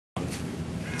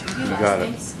You got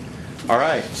it. All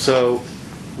right. So,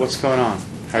 what's going on?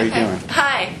 How are you doing?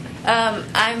 Hi.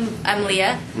 I'm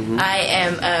Leah. I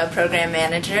am a program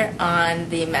manager on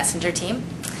the Messenger team.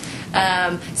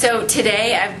 So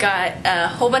today I've got a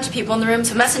whole bunch of people in the room.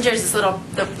 So Messenger is the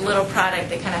little product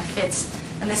that kind of fits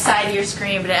on the side of your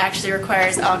screen, but it actually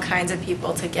requires all kinds of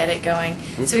people to get it going.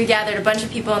 So we gathered a bunch of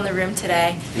people in the room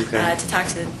today to talk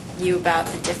to you about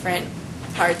the different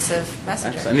parts of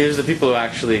Messenger. And these are the people who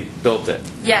actually built it.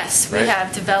 Yes, right? We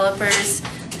have developers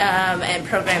and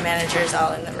program managers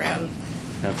all in the room.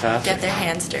 Fantastic. Get their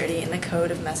hands dirty in the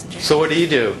code of Messenger. So what do you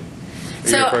do? Are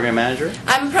you a program manager?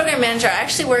 I'm a program manager. I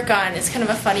actually work on, it's kind of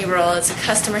a funny role, it's a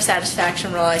customer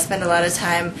satisfaction role. I spend a lot of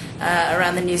time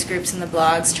around the news groups and the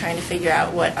blogs trying to figure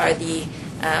out what are the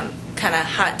kind of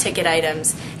hot ticket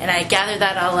items. And I gather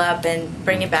that all up and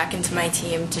bring it back into my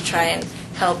team to try and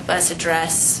help us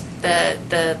address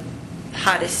the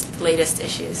hottest, latest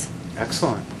issues.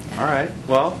 Excellent. All right.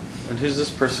 Well, and who's this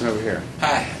person over here?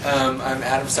 Hi, I'm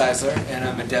Adam Seisler, and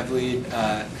I'm a dev lead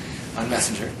on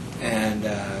Messenger. And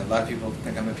a lot of people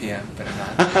think I'm a PM, but I'm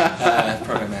not.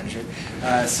 Program manager.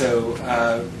 So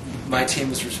my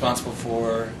team is responsible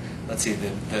for, let's see,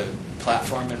 the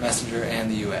platform in Messenger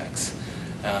and the UX.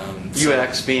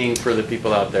 UX being for the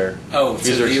people out there. Oh, so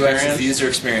user the experience? UX is the user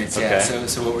experience. Yeah. Okay.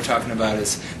 So what we're talking about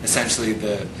is essentially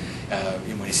the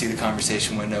when you see the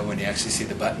conversation window, when you actually see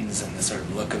the buttons and the sort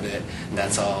of look of it,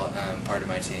 that's all part of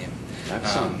my team.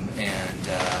 Excellent.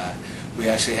 And we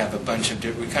actually have a bunch of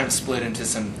we kind of split into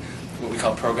some what we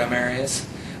call program areas,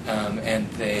 and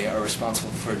they are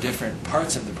responsible for different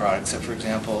parts of the product. So, for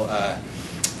example,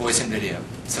 voice and video.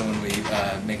 So when we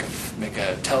make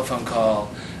a telephone call,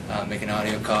 make an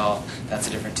audio call, that's a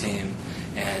different team.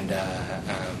 And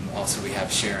also we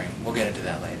have sharing. We'll get into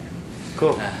that later.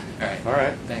 Cool. All right. All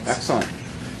right. Thanks. Excellent.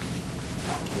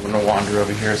 I'm going to wander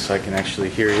over here so I can actually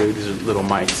hear you. These are little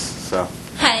mics. So.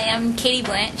 Hi, I'm Katie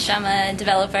Blanche. I'm a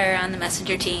developer on the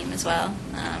Messenger team as well.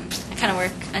 I kind of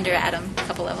work under Adam a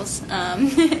couple levels.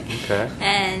 Okay.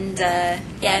 And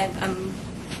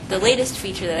the latest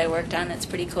feature that I worked on that's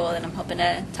pretty cool that I'm hoping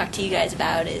to talk to you guys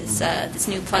about is this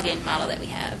new plugin model that we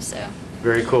have. So.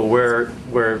 Very cool.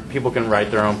 Where people can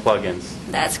write their own plugins.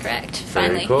 That's correct.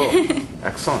 Finally. Very cool.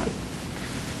 Excellent.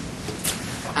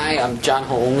 Hi, I'm John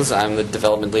Holmes. I'm the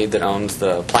development lead that owns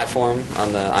the platform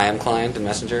on the IM client in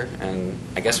Messenger, and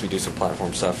I guess we do some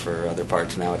platform stuff for other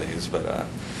parts nowadays, but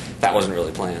that wasn't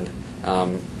really planned.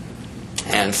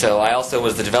 And so I also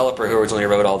was the developer who originally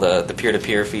wrote all the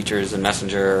peer-to-peer features in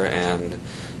Messenger and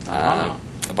a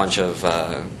bunch of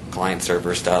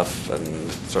client-server stuff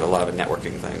and sort of a lot of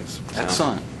networking things. So.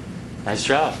 Excellent. Nice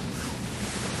job.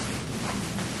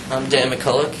 I'm Dan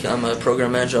McCulloch. I'm a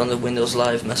program manager on the Windows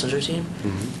Live Messenger team.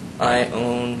 I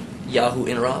own Yahoo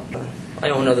Interop. I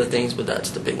own other things, but that's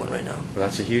the big one right now. Well,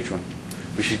 that's a huge one.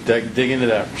 We should dig into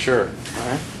that for sure. All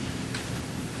right.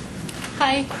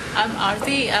 Hi, I'm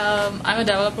Aarti. I'm a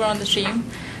developer on the team,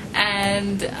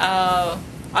 and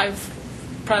I've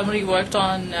primarily worked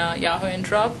on Yahoo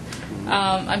Interop.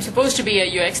 I'm supposed to be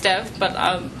a UX dev, but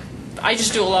I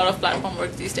just do a lot of platform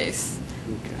work these days.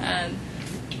 Okay. And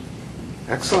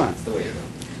excellent. That's the way to go.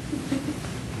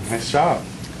 Nice job.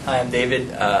 Hi, I'm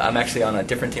David. I'm actually on a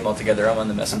different team altogether. I'm on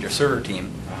the Messenger server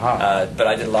team. Aha. But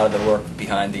I did a lot of the work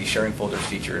behind the sharing folders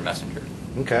feature in Messenger.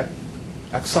 Okay.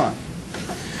 Excellent.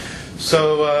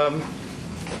 So,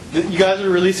 you guys are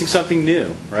releasing something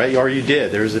new, right? Or you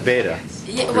did. There was a beta.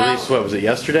 Yeah, Released, what was it,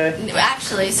 yesterday?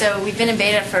 Actually, so we've been in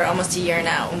beta for almost a year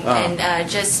now. And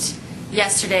just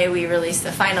yesterday we released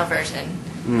the final version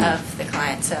of the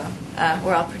client. So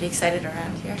we're all pretty excited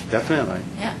around here. Definitely.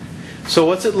 Yeah. So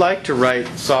what's it like to write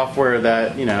software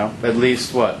that, at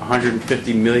least,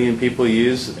 150 million people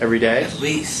use every day? At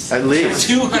least. At least.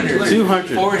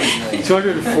 240 million.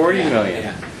 240 million.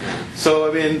 Yeah. So,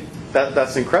 I mean,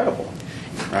 that's incredible,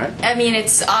 right? I mean,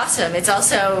 it's awesome. It's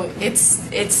also,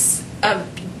 it's a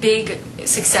big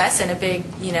success and a big,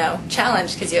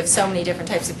 challenge because you have so many different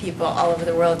types of people all over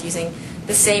the world using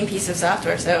the same piece of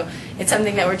software. So it's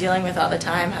something that we're dealing with all the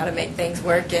time, how to make things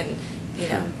work in,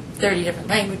 30 different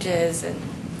languages. And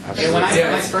Yeah, when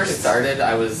I first started,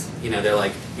 I was, they're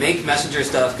like, make Messenger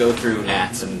stuff go through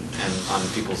NATs and on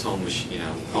people's home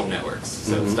networks,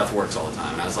 so stuff works all the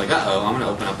time. And I was like, uh-oh, I'm going to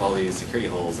open up all these security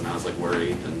holes, and I was like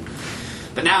worried.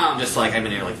 But now I'm just like, I've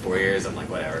been here like 4 years, I'm like,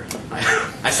 whatever.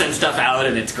 I send stuff out,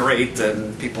 and it's great,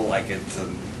 and people like it,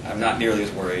 and I'm not nearly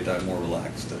as worried. I'm more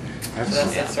relaxed.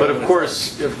 But of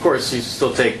course, you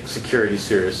still take security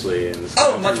seriously, and it's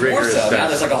much more rigorous so. Now steps.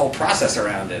 there's like a whole process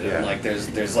around it, Yeah. and like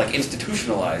there's like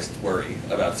institutionalized worry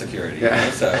about security.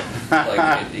 Yeah. So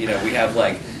like we have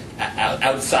like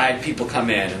outside people come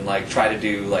in and like try to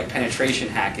do like penetration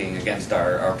hacking against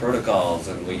our protocols,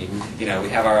 and we we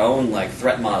have our own like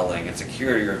threat modeling and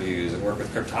security reviews and work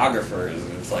with cryptographers,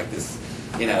 and it's like this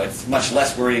it's much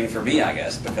less worrying for me, I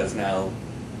guess, because now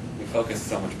we focus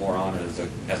so much more on it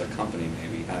as a company,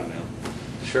 maybe. I don't know.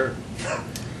 Sure.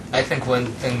 I think one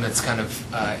thing that's kind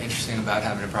of interesting about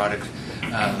having a product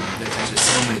that touches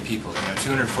so many people,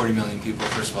 240 million people,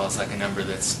 first of all, it's like a number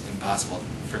that's impossible,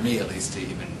 for me at least, to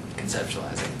even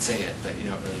conceptualize. I can say it, but you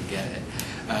don't really get it.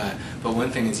 But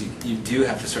one thing is you do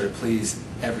have to sort of please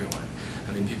everyone.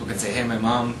 I mean, people can say, hey, my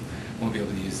mom won't be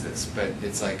able to use this, but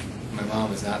it's like, my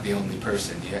mom is not the only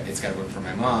person. It's got to work for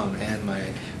my mom and my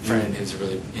friend who's a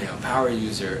really power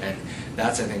user, and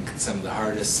that's, I think, some of the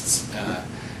hardest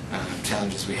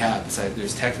challenges we have. Besides,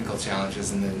 there's technical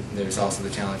challenges, and then there's also the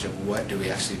challenge of what do we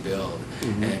actually build,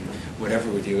 and whatever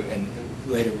we do. And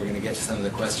later we're going to get to some of the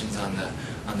questions on the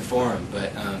forum,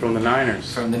 but From the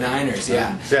Niners. From the Niners,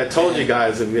 yeah. See, I told you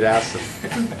guys that we'd ask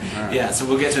them. Right. Yeah, so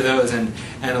we'll get to those, and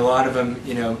a lot of them,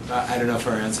 I don't know if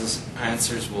our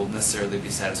answers will necessarily be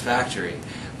satisfactory,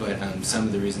 but some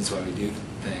of the reasons why we do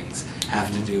things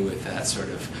have to do with that sort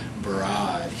of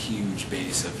broad, huge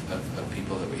base of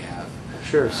people that we have.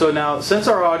 Sure. So now, since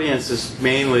our audience is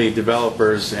mainly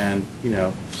developers and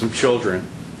some children,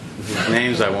 whose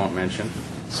names I won't mention,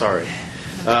 sorry.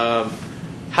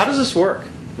 How does this work?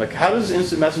 Like, how does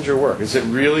Instant Messenger work? Is it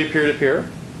really peer-to-peer?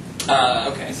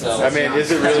 Okay, so... I mean,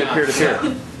 is it really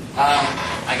peer-to-peer?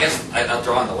 I guess I'll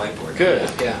draw on the whiteboard. Good.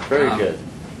 Yeah. Very good.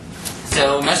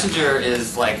 So Messenger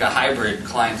is like a hybrid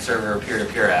client-server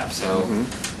peer-to-peer app. So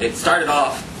it started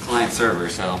off client-server,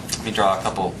 so let me draw a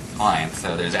couple clients.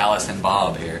 So there's Alice and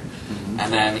Bob here.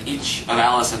 And then each of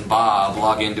Alice and Bob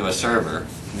log into a server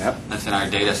that's in our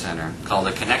data center called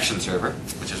a connection server,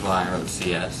 which is why I wrote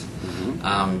CS.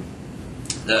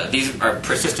 These are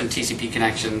persistent TCP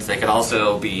connections. They could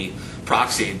also be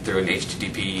proxied through an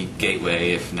HTTP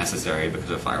gateway if necessary because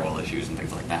of firewall issues and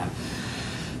things like that.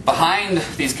 Behind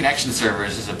these connection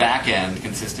servers is a back end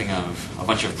consisting of a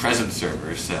bunch of presence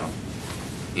servers. So,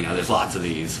 there's lots of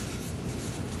these.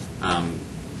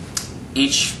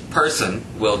 Each person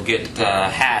will get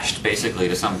hashed basically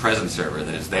to some presence server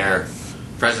that is their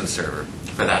presence server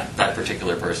for that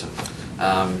particular person.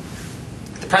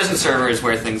 The presence server is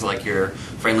where things like your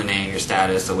friendly name, your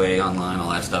status, away, online,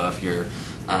 all that stuff, your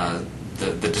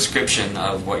the description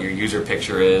of what your user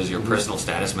picture is, your personal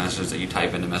status message that you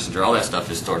type into Messenger, all that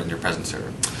stuff is stored in your presence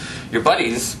server. Your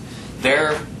buddies,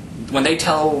 when they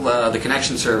tell the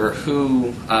connection server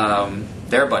who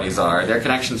their buddies are, their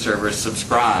connection servers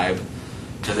subscribe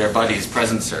to their buddies'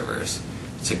 presence servers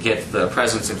to get the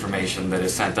presence information that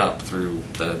is sent up through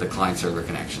the client-server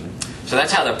connection. So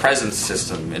that's how the presence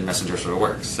system in Messenger sort of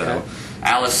works. So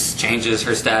Alice changes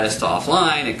her status to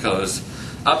offline. It goes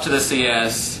up to the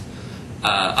CS,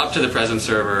 up to the presence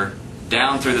server,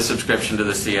 down through the subscription to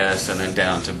the CS, and then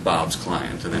down to Bob's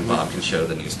client. And then Bob can show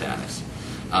the new status.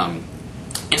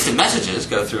 Instant messages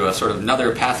go through a sort of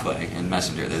another pathway in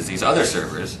Messenger. There's these other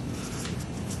servers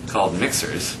called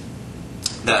mixers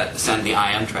that send the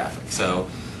IM traffic. So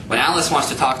when Alice wants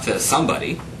to talk to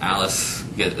somebody, Alice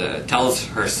tells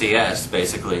her CS,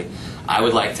 basically, I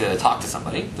would like to talk to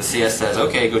somebody. The CS says,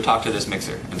 okay, go talk to this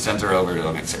mixer, and sends her over to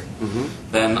a mixer.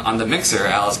 Then on the mixer,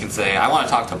 Alice can say, I want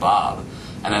to talk to Bob.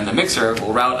 And then the mixer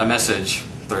will route a message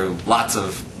through lots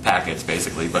of packets,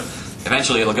 basically, but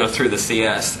eventually it'll go through the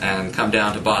CS and come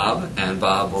down to Bob, and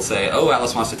Bob will say, oh,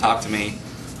 Alice wants to talk to me,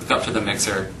 hook up to the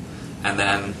mixer, and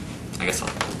then I guess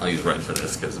I'll use Red for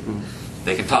this because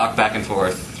they can talk back and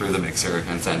forth through the mixer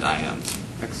and send IMs.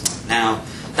 Excellent. Now,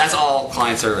 that's all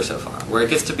client-server so far. Where it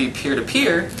gets to be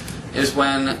peer-to-peer is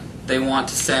when they want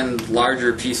to send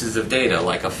larger pieces of data,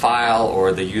 like a file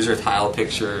or the user tile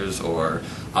pictures or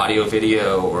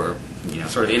audio-video or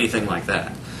sort of anything like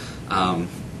that.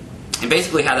 And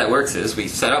basically how that works is we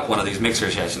set up one of these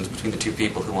mixer sessions between the two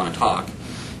people who want to talk,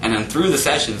 and then through the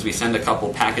sessions we send a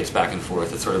couple packets back and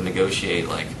forth that sort of negotiate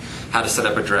like how to set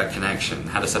up a direct connection,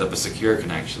 how to set up a secure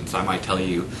connection. So I might tell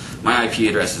you, my IP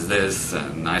address is this,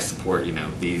 and I support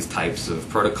these types of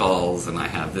protocols, and I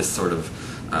have this sort of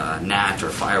NAT or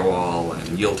firewall,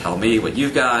 and you'll tell me what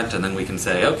you've got, and then we can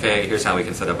say, okay, here's how we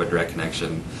can set up a direct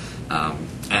connection,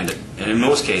 and in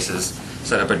most cases,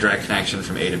 set up a direct connection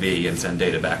from A to B and send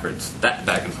data back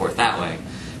and forth that way.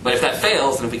 But if that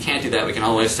fails, and if we can't do that, we can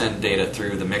always send data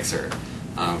through the mixer.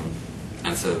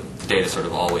 And so the data sort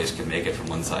of always can make it from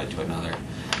one side to another,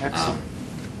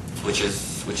 which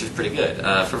is pretty good.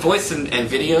 For voice and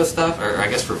video stuff, or I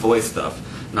guess for voice stuff,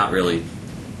 not really.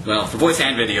 Well, for voice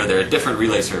and video, there are different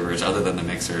relay servers other than the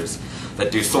mixers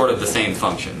that do sort of the same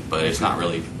function, but it's not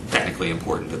really technically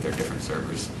important that they're different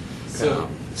servers. So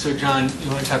John, you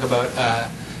want to talk about?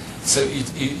 So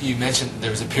you mentioned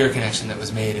there was a peer connection that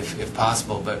was made, if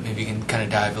possible, but maybe you can kind of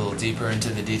dive a little deeper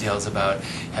into the details about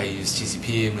how you use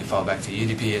TCP and we fall back to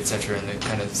UDP, et cetera, and the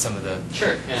kind of some of the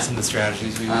some of the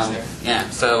strategies we use there. Yeah.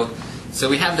 So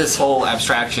we have this whole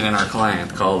abstraction in our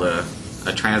client called a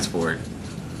transport,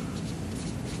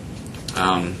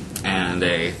 and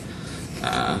a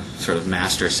sort of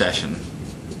master session.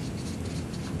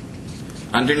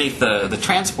 Underneath the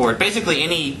transport, basically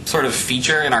any sort of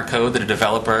feature in our code that a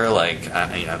developer, like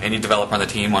any developer on the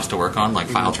team wants to work on, like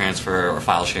file transfer or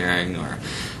file sharing or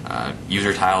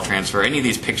user tile transfer, any of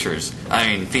these features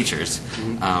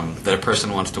that a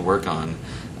person wants to work on,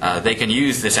 they can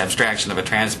use this abstraction of a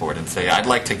transport and say, I'd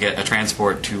like to get a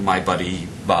transport to my buddy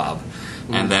Bob.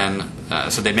 And then,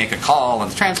 so they make a call on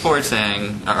the transport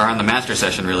saying, or on the master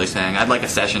session really saying, I'd like a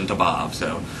session to Bob,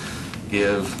 so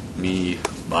give me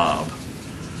Bob.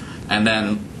 And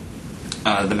then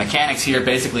the mechanics here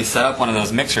basically set up one of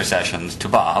those mixer sessions to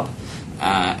Bob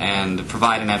and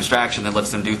provide an abstraction that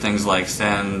lets them do things like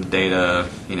send data,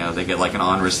 they get like an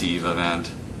on-receive event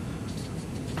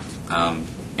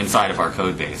inside of our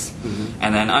code base.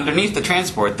 And then underneath the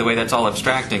transport, the way that's all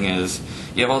abstracting is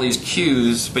you have all these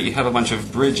queues, but you have a bunch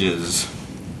of bridges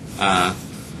to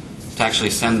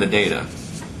actually send the data.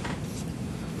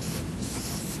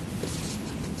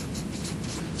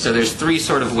 So there's three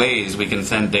sort of ways we can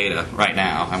send data right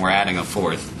now, and we're adding a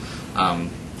fourth,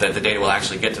 that the data will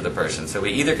actually get to the person. So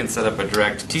we either can set up a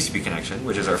direct TCP connection,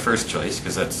 which is our first choice,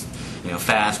 because that's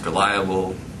fast,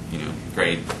 reliable,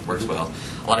 great, works well.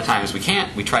 A lot of times we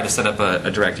can't. We try to set up a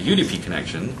direct UDP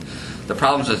connection. The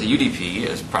problems with the UDP,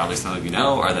 as probably some of you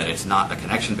know, are that it's not a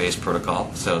connection-based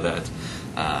protocol, so that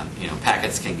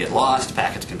packets can get lost,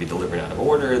 packets can be delivered out of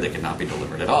order, they cannot be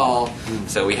delivered at all.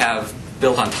 So we have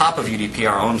built on top of UDP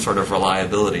our own sort of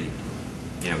reliability,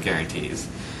 guarantees.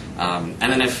 And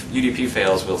then if UDP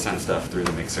fails, we'll send stuff through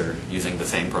the mixer using the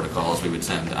same protocols we would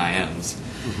send IMs.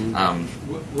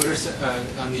 What are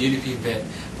on the UDP bit?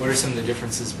 What are some of the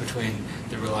differences between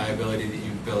the reliability that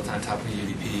you've built on top of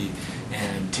UDP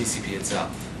and TCP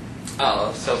itself?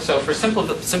 So for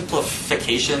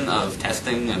simplification of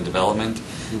testing and development,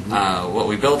 what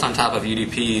we built on top of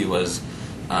UDP was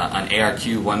an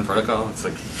ARQ1 protocol. It's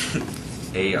like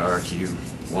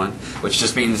ARQ1, which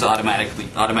just means automatic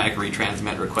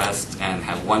retransmit requests and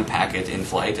have one packet in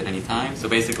flight at any time. So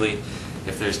basically,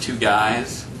 if there's two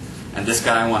guys and this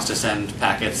guy wants to send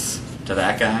packets to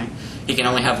that guy, he can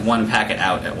only have one packet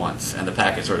out at once, and the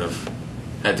packet sort of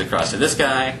heads across to this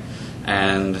guy,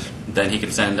 and then he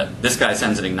can send, this guy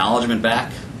sends an acknowledgement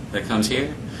back that comes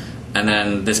here, and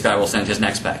then this guy will send his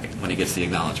next packet when he gets the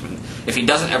acknowledgement. If he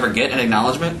doesn't ever get an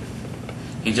acknowledgement,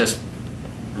 he just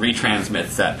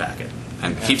retransmits that packet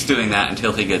and keeps doing that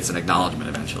until he gets an acknowledgement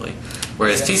eventually.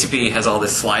 Whereas TCP has all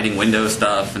this sliding window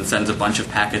stuff and sends a bunch of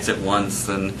packets at once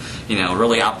and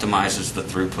really optimizes the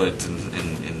throughput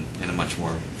in a much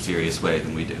more serious way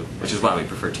than we do, which is why we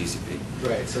prefer TCP.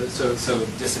 Right. So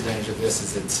disadvantage of this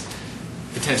is it's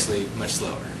potentially much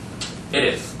slower. It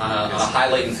is. On a high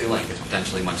latency link, it's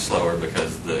potentially much slower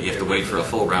because you have to wait for a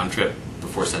full round trip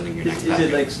before sending your next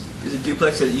packet. Is it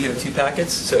duplex so that you have two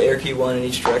packets, so ARQ1 in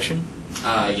each direction?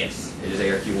 Yes, it is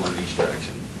ARQ1 in each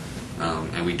direction.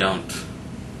 And we don't...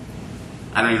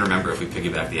 I don't even remember if we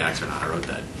piggybacked the axe or not. I wrote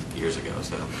that years ago,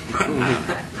 so... I don't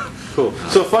know. Cool.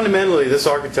 So fundamentally, this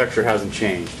architecture hasn't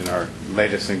changed in our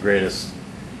latest and greatest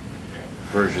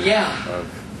version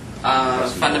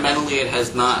of... fundamentally, it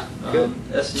has not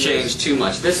changed too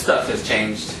much. This stuff has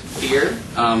changed here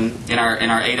in our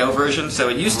 8.0 version. So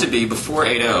it used to be before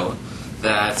 8.0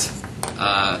 that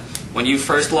when you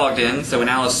first logged in, so when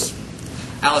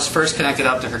Alice first connected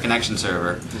up to her connection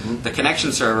server, the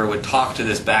connection server would talk to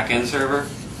this back-end server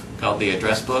called the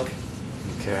address book.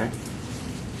 Okay.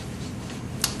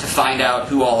 To find out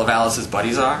who all of Alice's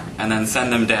buddies are, and then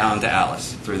send them down to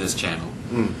Alice through this channel.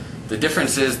 The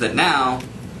difference is that now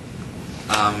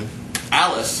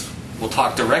Alice will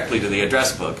talk directly to the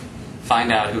address book,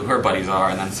 find out who her buddies are,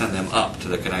 and then send them up to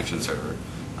the connection server.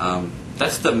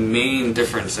 That's the main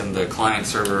difference in the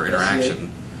client-server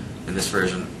interaction in this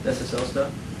version. SSL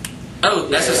stuff? Oh,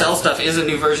 SSL stuff is a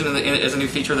new version, is a new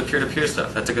feature of the peer-to-peer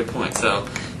stuff. That's a good point. So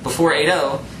before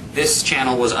 8.0, this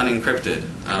channel was unencrypted.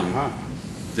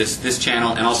 This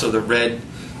channel, and also the red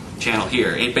channel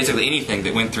here. Basically anything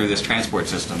that went through this transport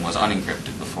system was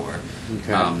unencrypted before.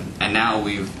 Okay. And now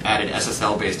we've added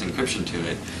SSL-based encryption to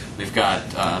it. We've got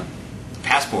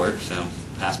Passport, so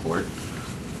Passport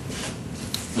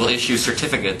will issue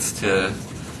certificates to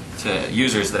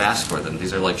users that ask for them.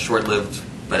 These are like short-lived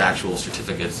but actual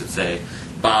certificates that say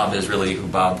Bob is really who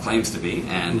Bob claims to be,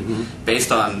 and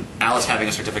based on Alice having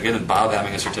a certificate and Bob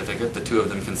having a certificate, the two of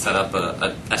them can set up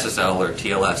a SSL or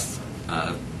TLS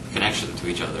connection to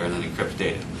each other and then encrypt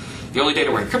data. The only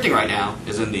data we're encrypting right now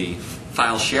is in the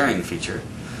file sharing feature,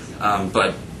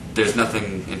 but there's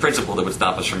nothing in principle that would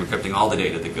stop us from encrypting all the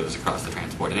data that goes across the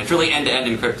transport. And it's really end-to-end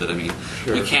encrypted. I mean,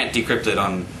 you can't decrypt it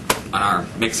on our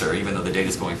mixer, even though the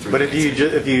data's going through. But if you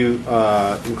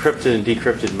encrypted and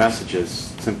decrypted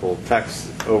messages, simple text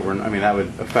over, I mean, that would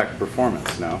affect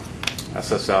performance. No,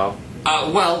 SSL.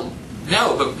 Well,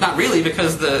 no, but not really,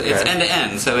 because it's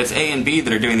end-to-end. So it's A and B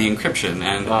that are doing the encryption,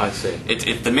 and I see.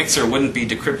 The mixer wouldn't be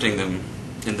decrypting them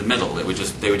in the middle. They would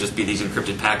just be these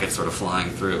encrypted packets sort of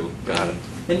flying through. Got it.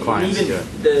 And even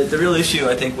the real issue,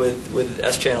 I think, with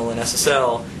S-channel and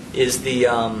SSL is the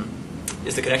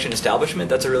connection establishment.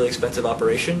 That's a really expensive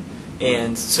operation.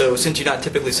 And so since you're not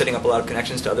typically setting up a lot of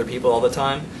connections to other people all the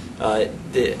time,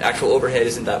 the actual overhead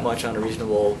isn't that much on a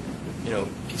reasonable,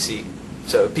 PC.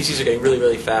 So PCs are getting really,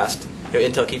 really fast.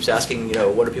 Intel keeps asking,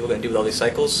 what are people going to do with all these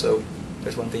cycles? So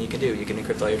there's one thing you can do. You can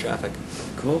encrypt all your traffic.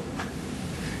 Cool.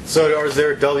 So is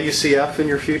there WCF in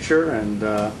your future? And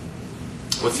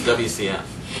What's the WCF?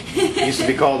 It used to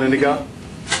be called Indigo?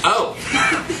 Oh!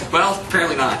 Well,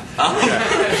 apparently not.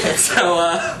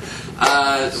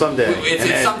 Someday.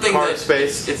 It's something that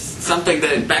space. It's something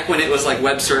that back when it was like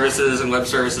web services and web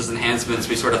services enhancements,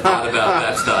 we sort of thought about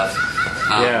that stuff.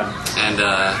 And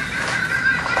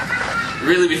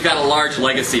really, we've got a large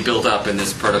legacy built up in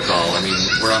this protocol. I mean,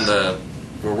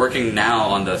 we're working now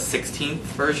on the 16th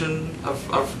version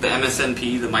of the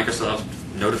MSNP, the Microsoft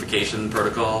Notification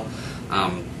Protocol.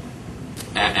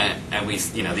 And we,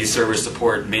 these servers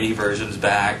support many versions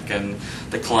back, and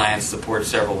the clients support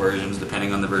several versions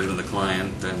depending on the version of the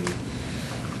client. And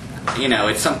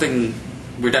it's something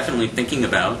we're definitely thinking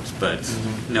about, but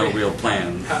no real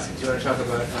plans. Do you want to talk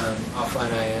about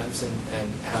offline IAMs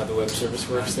and how the web service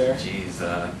works there? Geez,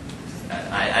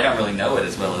 I don't really know it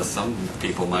as well as some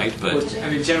people might, but Well, I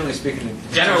mean, generally speaking,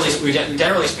 generally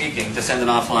speaking, to send an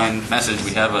offline message,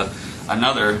 we have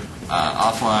another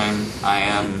offline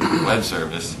IAM web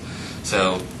service.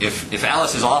 So if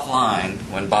Alice is offline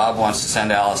when Bob wants to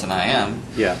send Alice an IAM,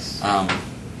 yes,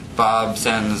 Bob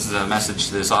sends the message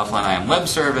to this offline IAM web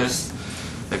service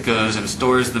that goes and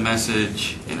stores the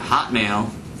message in Hotmail.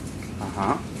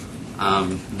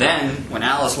 Then when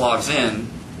Alice logs in,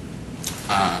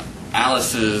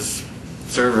 Alice's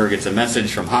server gets a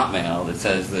message from Hotmail that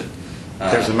says that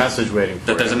there's a message waiting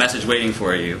for you. There's a message waiting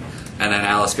for you, and then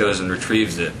Alice goes and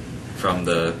retrieves it from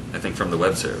the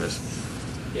web service.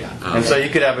 Yeah. And so you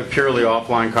could have a purely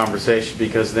offline conversation,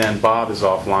 because then Bob is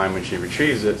offline when she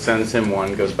retrieves it, sends him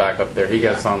one, goes back up there, he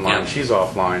gets online, she's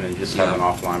offline, and you just have an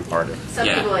offline party. Some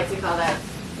people like to call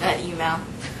that email.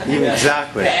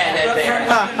 Exactly.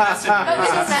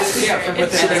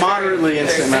 It's moderately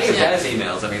instant messaging. As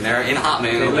emails. I mean, they're in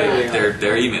Hotmail.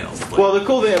 They're emails. Well, the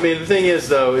cool thing, the thing is,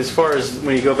 though, as far as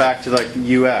when you go back to like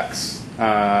UX,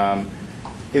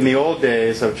 in the old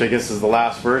days, which I guess is the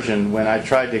last version, when I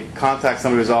tried to contact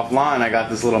somebody who's offline, I got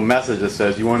this little message that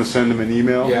says, "You want to send them an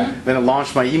email?" Yeah. Then it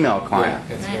launched my email client.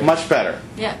 Yeah, much better.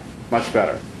 Yeah. Much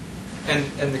better.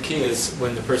 And the key is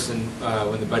when the person,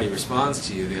 when the buddy responds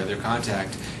to you, the other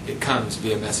contact, it comes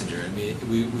via messenger. I mean,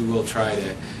 we will try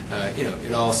to,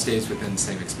 it all stays within the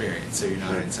same experience, so you're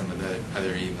not in some of the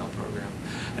other email program.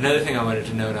 Another thing I wanted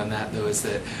to note on that, though, is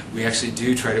that we actually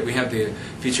do try to, we have the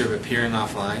feature of appearing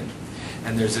offline,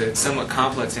 and there's a somewhat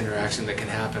complex interaction that can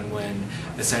happen when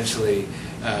essentially,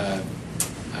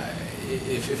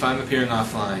 if I'm appearing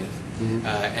offline,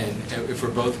 and if we're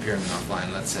both appearing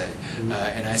offline, let's say,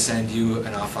 and I send you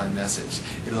an offline message,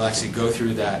 it'll actually go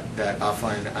through that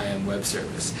offline IAM web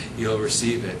service. You'll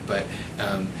receive it, but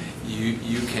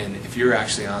you can, if you're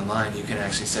actually online, you can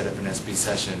actually set up an SB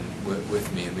session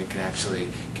with me, and we can actually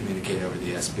communicate over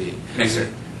the SB.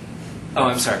 Mixer. Oh,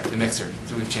 I'm sorry, the mixer.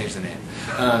 So we've changed the name.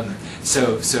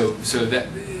 So that.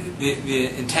 The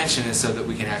intention is so that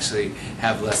we can actually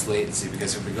have less latency,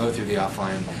 because if we go through the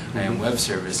offline IAM web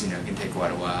service, it can take quite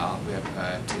a while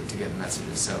to get the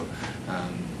messages. So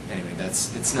anyway,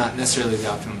 it's not necessarily the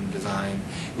optimum design.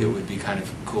 It would be kind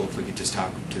of cool if we could just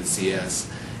talk to the CS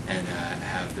and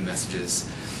have the messages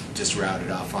just routed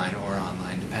offline or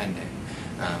online, depending.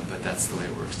 But that's the way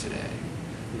it works today.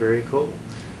 Very cool.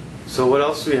 So what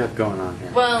else do we have going on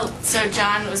here? Well, so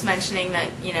John was mentioning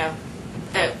that,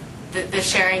 that the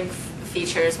sharing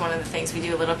feature is one of the things we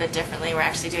do a little bit differently. We're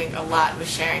actually doing a lot with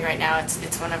sharing right now.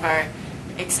 It's one of our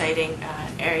exciting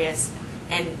areas,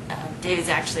 and David's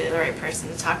actually the right person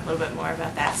to talk a little bit more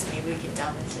about that. So maybe we can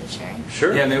delve into sharing.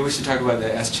 Sure. Yeah, maybe we should talk about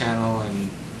the S channel and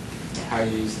How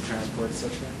you use the transport,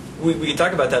 etc. We can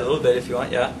talk about that a little bit if you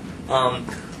want. Yeah.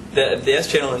 The S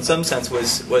channel, in some sense,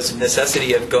 was a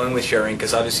necessity of going with sharing,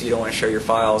 because obviously you don't want to share your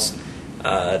files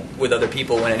with other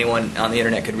people when anyone on the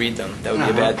internet could read them. That would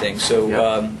be a bad thing.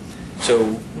 So, so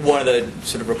one of the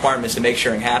sort of requirements to make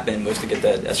sharing happen was to get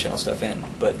that S channel stuff in.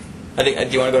 But I think,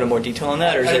 do you want to go into more detail on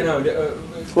that, or is I it? don't know.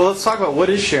 Well, let's talk about what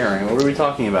is sharing. What are we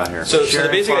talking about here? So the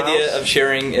Sharing basic files? idea of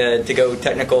sharing, to go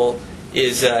technical,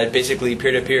 is basically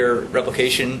peer-to-peer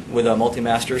replication with a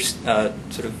multi-master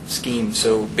sort of scheme.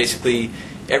 So basically,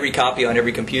 every copy on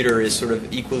every computer is sort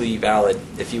of equally valid,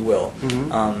 if you will.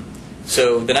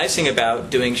 So the nice thing about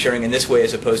doing sharing in this way,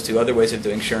 as opposed to other ways of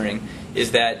doing sharing,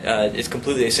 is that it's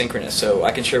completely asynchronous. So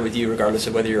I can share with you regardless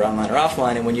of whether you're online or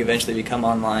offline, and when you eventually become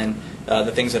online,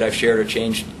 the things that I've shared or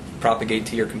changed propagate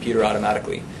to your computer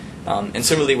automatically. And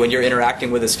similarly, when you're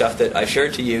interacting with the stuff that I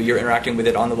shared to you, you're interacting with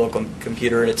it on the local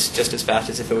computer, and it's just as fast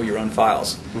as if it were your own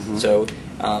files. So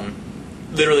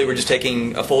literally, we're just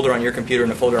taking a folder on your computer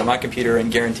and a folder on my computer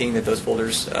and guaranteeing that those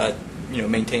folders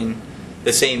maintain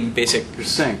the same basic... They're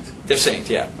synced. They're synced,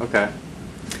 yeah. Okay.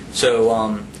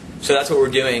 So so that's what we're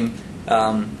doing.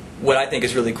 What I think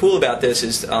is really cool about this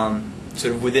is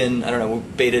sort of within, I don't know, we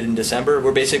betaed in December,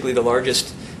 we're basically the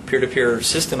largest peer-to-peer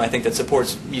system, I think, that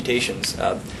supports mutations.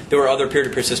 There were other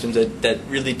peer-to-peer systems that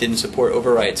really didn't support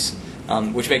overwrites,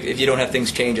 which make, if you don't have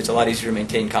things change, it's a lot easier to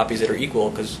maintain copies that are equal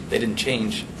because they didn't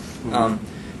change.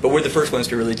 But we're the first ones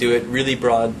to really do it, really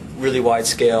broad, really wide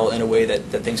scale, in a way that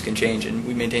things can change, and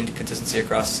we maintain consistency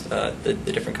across the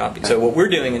different copies. So what we're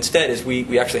doing instead is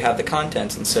we actually have the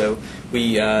contents, and so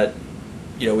we,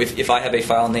 if I have a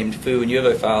file named foo and you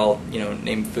have a file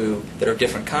named foo that are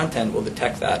different content, we'll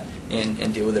detect that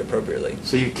and deal with it appropriately.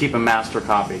 So you keep a master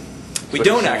copy? We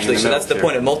don't actually, so that's the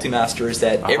point of multi-master, is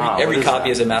that every copy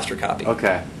is a master copy.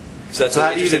 Okay. So that's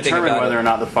how do you interesting thing determine about whether it. or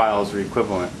not the files are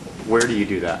equivalent? Where do you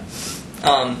do that?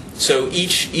 So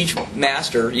each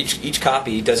master, each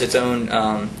copy does its own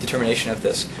determination of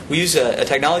this. We use a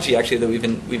technology actually that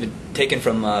we've taken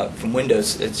from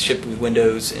Windows. It's shipped with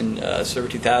Windows in Server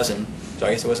 2000. So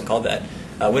I guess it wasn't called that.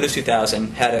 Windows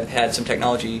 2000 had some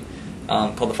technology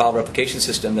called the file replication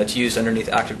system that's used underneath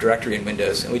Active Directory in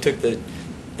Windows, and we took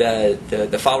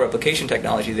the file replication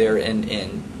technology there and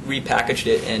repackaged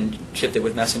it and shipped it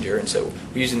with Messenger, and so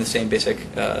we're using the same basic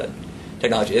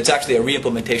technology. It's actually a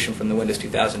re-implementation from the Windows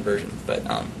 2000 version, but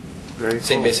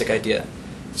same basic idea.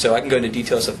 So I can go into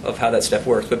details of how that stuff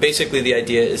works, but basically the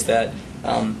idea is that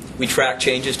we track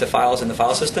changes to files in the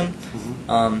file system,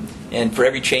 and for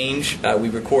every change we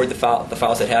record the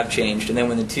files that have changed, and then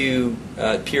when the two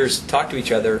peers talk to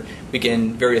each other, we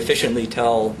can very efficiently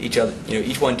tell each other,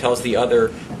 each one tells the other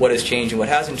what has changed and what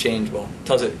hasn't changed,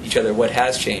 tells each other what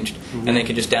has changed, and they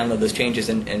can just download those changes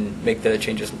and make the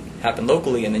changes happen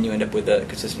locally, and then you end up with a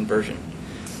consistent version.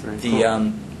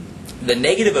 The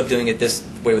negative of doing it this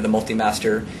way with a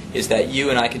multi-master is that you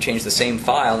and I can change the same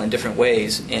file in different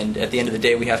ways, and at the end of the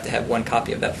day we have to have one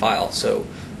copy of that file. So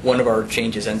one of our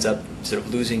changes ends up sort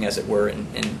of losing, as it were,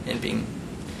 and being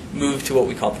moved to what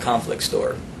we call the conflict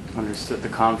store. Understood. The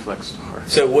conflict store.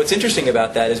 So what's interesting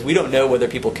about that is we don't know whether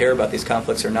people care about these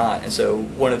conflicts or not, and so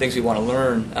one of the things we want to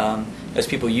learn as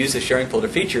people use the sharing folder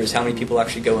feature is how many people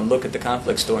actually go and look at the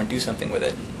conflict store and do something with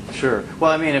it. Sure.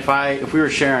 Well, I mean, if we were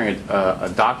sharing a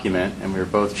document and we were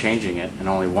both changing it and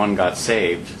only one got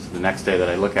saved, so the next day that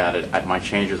I look at it, my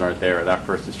changes aren't there, or that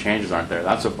person's changes aren't there,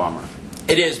 that's a bummer.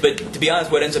 It is, but to be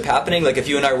honest, what ends up happening, like if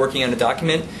you and I are working on a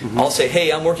document, I'll say,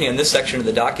 hey, I'm working on this section of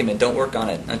the document, don't work on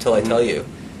it until I tell you.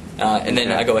 And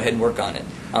then I go ahead and work on it.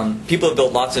 People have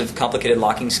built lots of complicated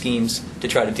locking schemes to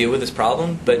try to deal with this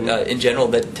problem, but in general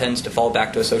that tends to fall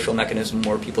back to a social mechanism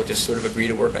where people just sort of agree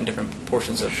to work on different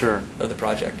portions of the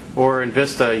project. Or in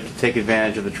Vista, you can take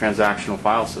advantage of the transactional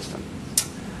file system.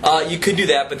 You could do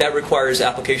that, but that requires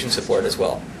application support as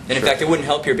well. And in fact, it wouldn't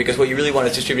help here because what you really want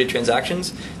is distributed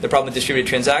transactions. The problem with distributed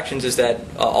transactions is that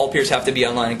all peers have to be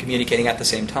online and communicating at the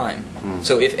same time.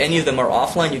 So if any of them are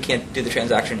offline, you can't do the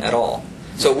transaction at all.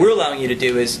 So what we're allowing you to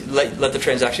do is let the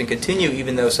transaction continue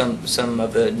even though some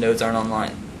of the nodes aren't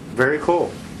online. Very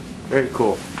cool. Very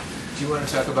cool. Do you want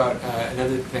to talk about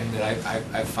another thing that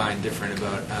I find different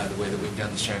about the way that we've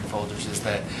done the sharing folders is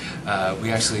that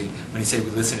we actually, when you say we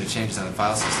listen to changes on the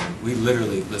file system, we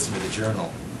literally listen to the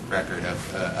journal record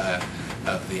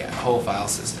of the whole file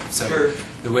system. So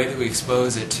the way that we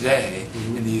expose it today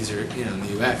in the user, in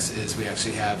the UX, is we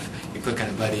actually have, you click on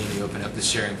a buddy and you open up the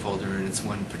sharing folder and it's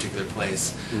one particular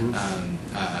place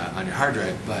on your hard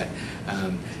drive. But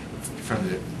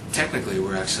technically,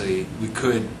 we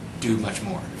could do much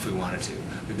more if we wanted to.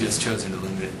 We've just chosen to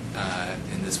limit it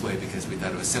in this way because we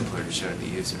thought it was simpler to show to the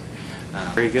user.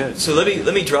 Very good. So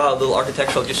let me draw a little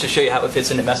architectural just to show you how it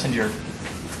fits into Messenger.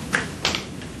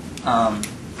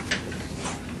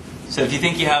 So if you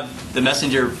think you have the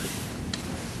Messenger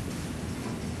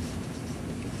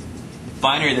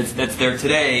binary that's there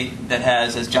today that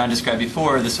has, as John described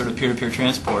before, this sort of peer-to-peer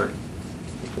transport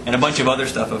and a bunch of other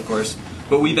stuff, of course.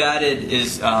 What we've added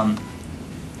is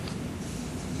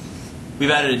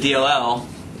we've added a DLL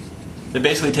that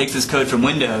basically takes this code from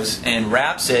Windows and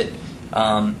wraps it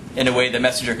in a way that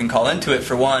Messenger can call into it,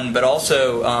 for one, but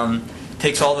also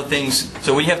takes all the things.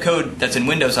 So when you have code that's in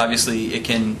Windows, obviously it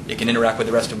can interact with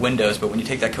the rest of Windows, but when you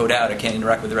take that code out, it can't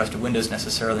interact with the rest of Windows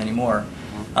necessarily anymore.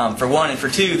 For one, and for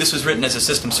two, this was written as a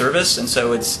system service, and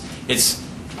so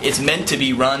it's meant to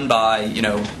be run by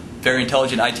very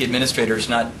intelligent IT administrators,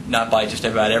 not by just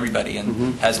about everybody,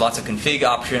 and has lots of config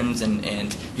options,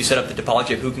 and you set up the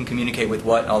topology of who can communicate with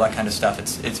what, and all that kind of stuff.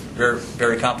 It's very,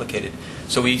 very complicated.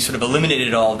 So we sort of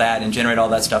eliminated all that and generated all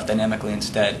that stuff dynamically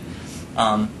instead.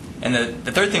 And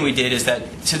the third thing we did is that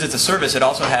since it's a service, it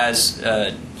also has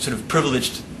sort of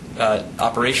privileged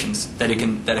operations that it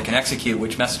can execute,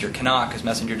 which Messenger cannot, because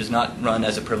Messenger does not run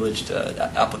as a privileged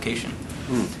application.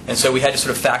 And so we had to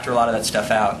sort of factor a lot of that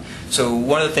stuff out. So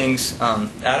one of the things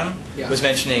Adam was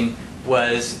mentioning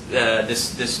was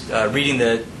this reading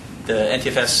the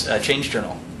NTFS change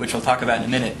journal, which we'll talk about in a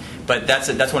minute. But that's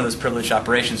one of those privileged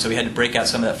operations. So we had to break out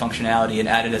some of that functionality and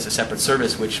add it as a separate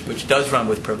service, which does run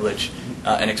with privilege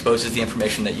and exposes the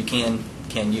information that you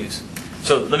can use.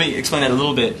 So let me explain that a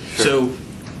little bit. Sure.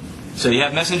 So you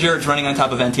have Messenger, it's running on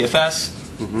top of NTFS.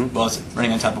 Well, it's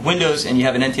running on top of Windows, and you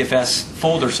have an NTFS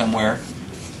folder somewhere.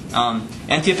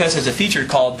 NTFS has a feature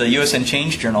called the USN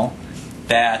Change Journal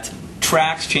that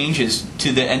tracks changes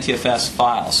to the NTFS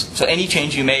files. So any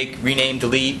change you make, rename,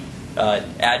 delete,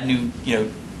 add new,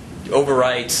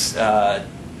 overwrites,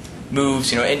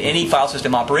 moves, any file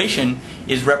system operation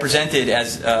is represented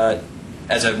as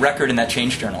a record in that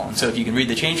change journal. And so if you can read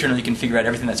the change journal, you can figure out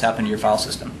everything that's happened to your file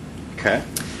system. Okay.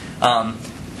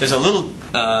 There's a little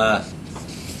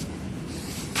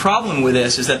problem with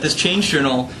this, is that this change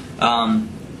journal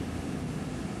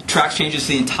tracks changes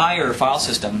to the entire file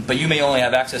system, but you may only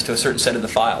have access to a certain set of the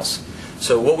files.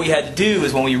 So what we had to do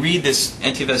is when we read this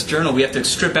NTFS journal, we have to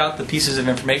strip out the pieces of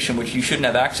information which you shouldn't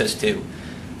have access to.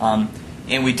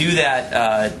 And we do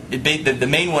that, the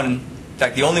main one, in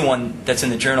fact the only one that's in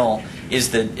the journal is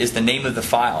the name of the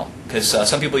file. Because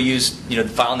some people use the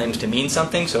file names to mean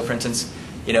something. So for instance,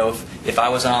 if I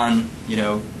was on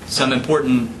some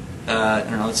important, I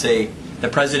don't know, let's say the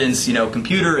president's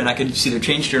computer, and I could see their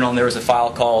change journal, and there was a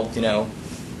file called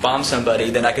bomb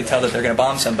somebody, then I could tell that they're going to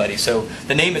bomb somebody. So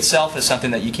the name itself is something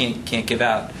that you can't give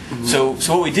out. So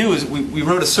what we do is we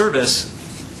wrote a service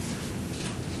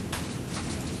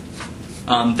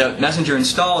that Messenger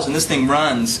installs, and this thing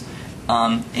runs,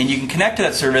 and you can connect to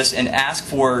that service and ask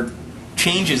for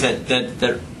changes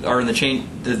that are in the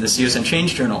USN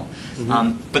change journal.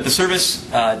 But the service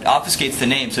obfuscates the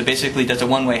name, so it basically does a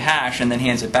one-way hash and then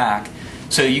hands it back.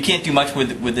 So you can't do much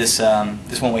with this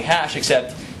one-way hash,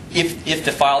 except if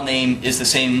the file name is the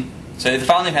same. So if the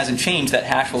file name hasn't changed, that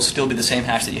hash will still be the same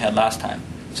hash that you had last time.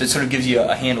 So it sort of gives you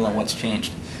a handle on what's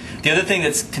changed. The other thing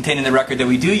that's contained in the record that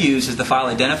we do use is the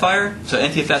file identifier. So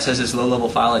NTFS has this low-level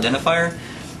file identifier.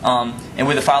 And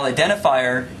with the file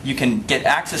identifier, you can get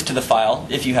access to the file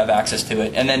if you have access to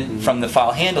it, and then from the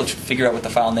file handle, figure out what the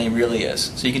file name really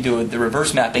is. So you can do the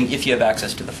reverse mapping if you have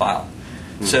access to the file.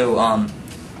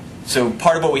 So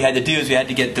part of what we had to do is we had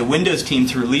to get the Windows team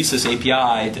to release this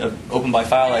API of Open by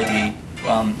File ID,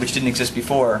 which didn't exist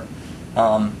before.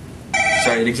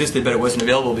 Sorry, it existed, but it wasn't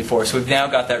available before. So we've now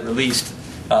got that released,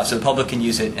 so the public can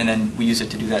use it, and then we use it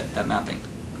to do that mapping.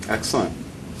 Excellent.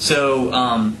 So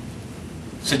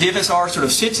DFSR sort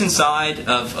of sits inside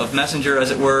of Messenger, as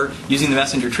it were, using the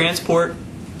Messenger transport.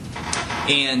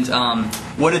 And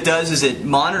what it does is it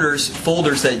monitors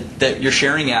folders that you're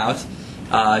sharing out,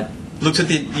 looks at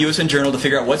the USN journal to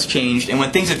figure out what's changed, and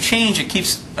when things have changed, it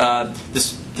keeps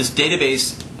this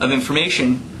database of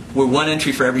information with one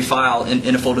entry for every file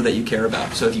in a folder that you care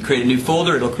about. So if you create a new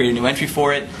folder, it'll create a new entry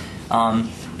for it, and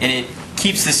it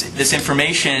keeps this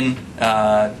information,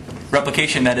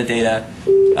 replication metadata.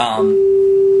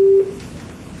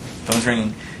 Phone's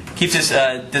ringing. Keeps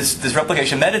this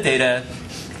replication metadata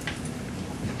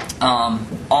on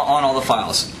all the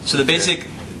files. So the basic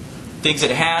things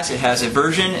that it has a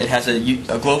version, it has a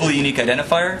globally unique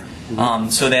identifier,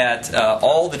 so that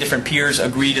all the different peers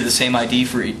agree to the same ID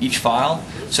for each file.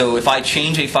 So if I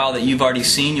change a file that you've already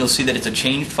seen, you'll see that it's a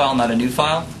changed file, not a new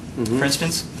file, for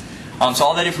instance. So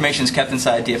all that information is kept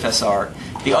inside DFSR.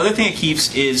 The other thing it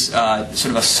keeps is sort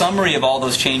of a summary of all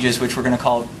those changes, which we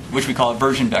call a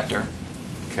version vector.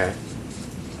 Okay.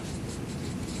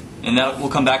 And we'll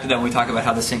come back to that when we talk about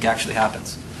how the sync actually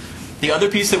happens. The other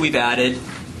piece that we've added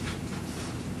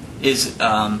is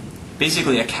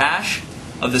basically a cache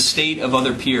of the state of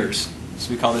other peers. So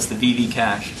we call this the VV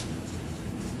cache.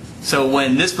 So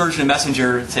when this version of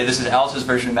Messenger, say this is Alice's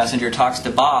version of Messenger, talks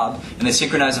to Bob and they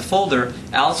synchronize a folder,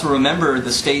 Alice will remember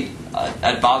the state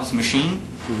at Bob's machine,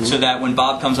 so that when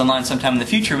Bob comes online sometime in the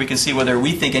future, we can see whether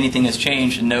we think anything has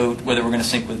changed and know whether we're going to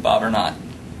sync with Bob or not.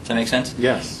 Does that make sense?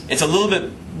 Yes. It's a little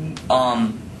bit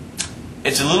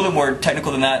more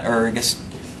technical than that, or I guess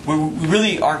we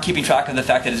really aren't keeping track of the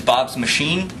fact that it's Bob's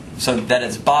machine. So that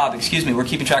it's Bob, we're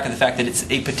keeping track of the fact that it's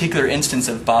a particular instance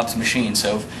of Bob's machine.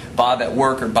 So if Bob at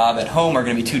work or Bob at home are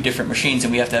going to be two different machines,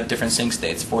 and we have to have different sync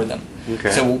states for them.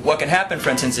 Okay. So what can happen, for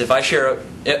instance, if I share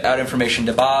out information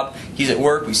to Bob, he's at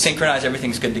work, we synchronize,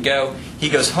 everything's good to go. He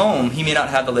goes home, he may not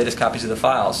have the latest copies of the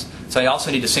files. So I also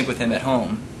need to sync with him at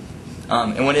home.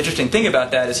 And one interesting thing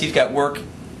about that is he's got work,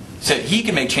 so he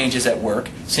can make changes at work,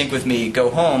 sync with me, go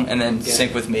home, and then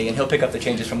sync with me, and he'll pick up the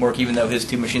changes from work even though his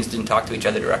two machines didn't talk to each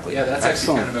other directly. Yeah, that's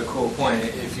actually kind of a cool point.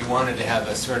 If you wanted to have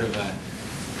a sort of a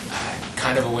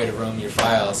kind of a way to roam your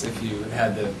files, if you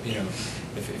had the,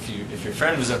 if your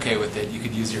friend was okay with it, you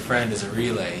could use your friend as a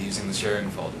relay using the sharing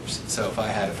folders. So if I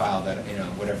had a file that,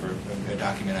 whatever, a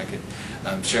document, I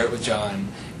could share it with John,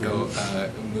 go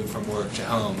move from work to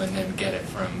home, and then get it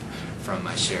from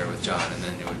my share with John, and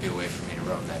then it would be a way for me to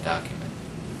roam that document.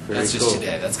 That's just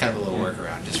today. That's kind of a little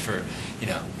workaround, just for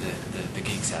the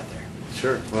geeks out there.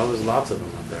 Sure. Well, there's lots of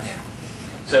them out there. Yeah.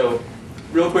 So,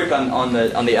 real quick on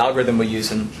the algorithm we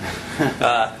use, and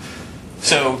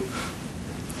so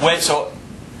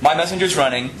my messenger's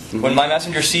running. When my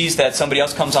messenger sees that somebody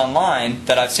else comes online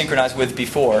that I've synchronized with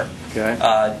before,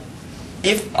 Okay.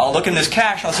 if I'll look in this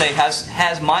cache, I'll say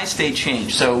has my state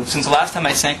changed? So since the last time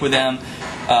I synced with them,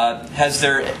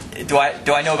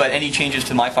 do I know about any changes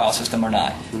to my file system or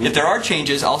not? If there are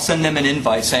changes, I'll send them an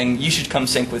invite saying you should come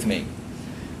sync with me.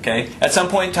 Okay. At some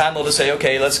point in time, they'll just say,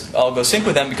 okay, I'll go sync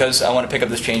with them because I want to pick up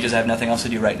these changes. I have nothing else to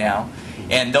do right now,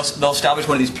 and they'll establish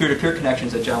one of these peer-to-peer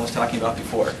connections that John was talking about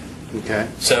before. Okay.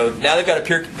 So now they've got a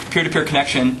peer-to-peer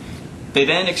connection. They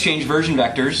then exchange version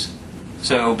vectors.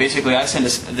 So basically, I send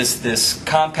this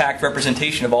compact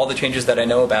representation of all the changes that I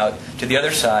know about to the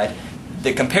other side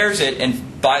that compares it,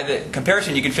 and by the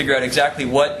comparison, you can figure out exactly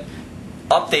what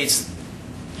updates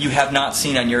you have not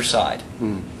seen on your side.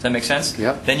 Does that make sense?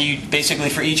 Yep. Then you basically,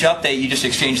 for each update, you just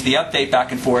exchange the update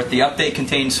back and forth. The update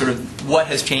contains sort of what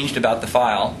has changed about the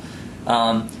file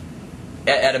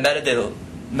at a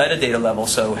metadata level,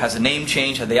 so has the name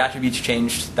changed, have the attributes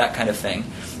changed, that kind of thing.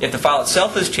 If the file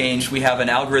itself has changed, we have an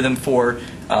algorithm for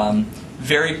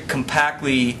very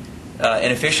compactly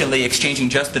and efficiently exchanging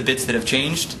just the bits that have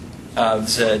changed.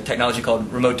 There's a technology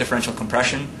called remote differential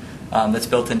compression that's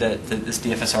built into this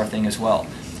DFSR thing as well.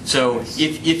 So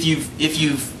if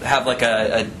you have like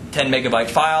a 10 megabyte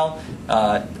file,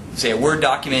 say a Word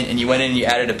document, and you went in and you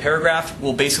added a paragraph,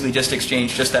 we'll basically just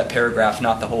exchange just that paragraph,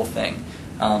 not the whole thing.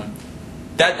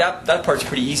 That part's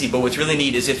pretty easy, but what's really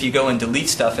neat is if you go and delete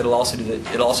stuff, it'll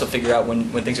also figure out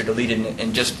when things are deleted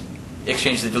and just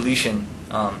exchange the deletion.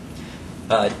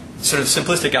 Sort of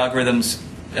simplistic algorithms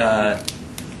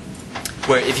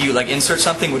where if you insert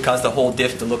something would cause the whole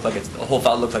diff to look like the whole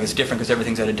file to look like it's different because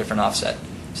everything's at a different offset.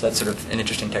 So that's sort of an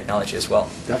interesting technology as well.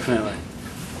 Definitely.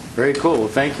 Very cool. Well,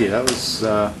 thank you. That was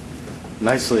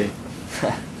nice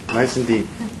indeed.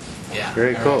 Yeah.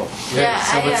 Very cool. Yeah,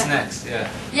 So what's next?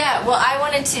 Yeah. Yeah, well, I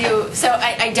wanted to, so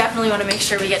I definitely want to make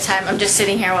sure we get time. I'm just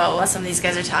sitting here while some of these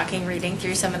guys are talking, reading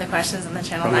through some of the questions on the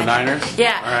Channel From the 9. Niners?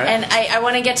 Yeah, All right. and I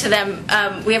want to get to them.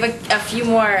 We have a few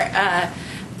more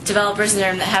developers in the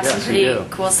room that have Yes, some we pretty do.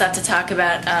 cool stuff to talk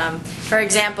about. For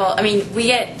example, I mean, we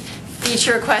get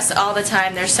feature requests all the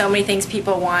time. There's so many things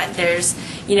people want. There's,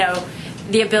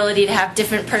 the ability to have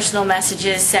different personal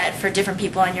messages set for different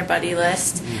people on your buddy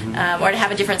list, or to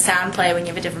have a different sound play when you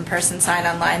have a different person sign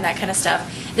online, that kind of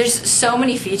stuff. There's so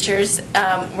many features.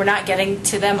 We're not getting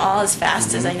to them all as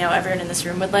fast as I know everyone in this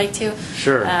room would like to.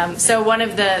 Sure. So one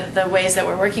of the ways that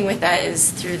we're working with that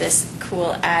is through this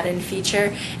cool add-in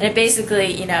feature, and it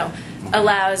basically,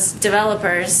 allows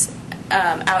developers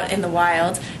out in the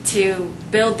wild to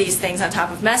build these things on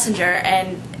top of Messenger.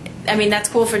 And I mean, that's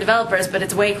cool for developers, but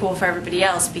it's way cool for everybody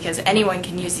else because anyone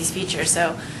can use these features.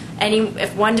 So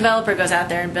if one developer goes out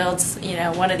there and builds,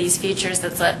 one of these features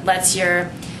that lets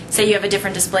say you have a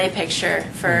different display picture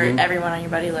for everyone on your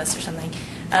buddy list or something,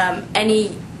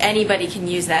 anybody can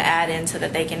use that add-in so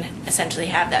that they can essentially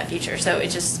have that feature. So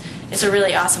it's a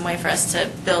really awesome way for us to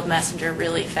build Messenger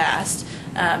really fast.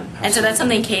 And so that's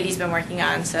something Katie's been working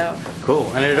on. So Cool,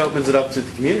 and it opens it up to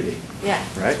the community, yeah.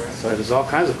 right? So there's all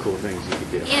kinds of cool things you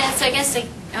could do. Yeah, so I guess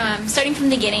starting from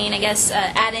the beginning, I guess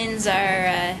add-ins are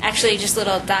actually just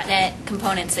little .NET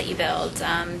components that you build.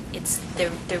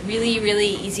 They're really,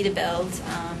 really easy to build.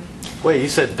 Wait, you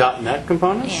said .NET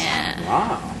components? Yeah.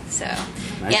 Wow. So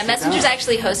Nice yeah, to Messenger's know.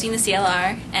 actually hosting the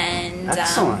CLR, and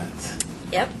Excellent.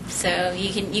 yep. So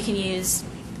you can use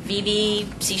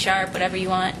VB, C#, whatever you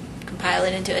want. Compile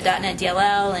it into a .NET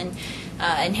DLL and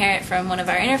inherit from one of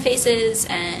our interfaces,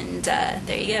 and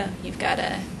there you go. You've got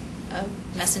a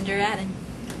Messenger add-in.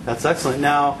 That's excellent.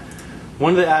 Now,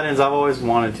 one of the add-ins I've always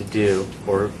wanted to do,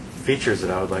 or features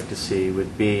that I would like to see,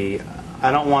 would be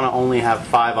I don't want to only have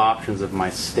 5 options of my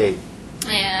state.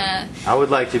 Yeah. I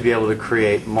would like to be able to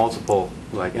create multiple,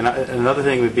 and another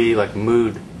thing would be like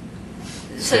mood.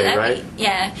 So Say, that right?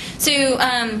 yeah. So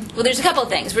well, there's a couple of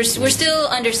things. We're still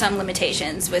under some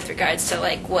limitations with regards to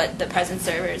like what the present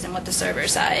servers and what the server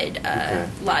side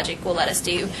logic will let us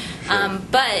do.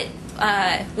 But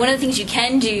one of the things you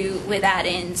can do with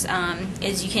add-ins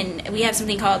is we have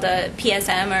something called a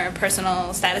PSM, or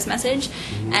personal status message,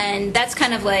 and that's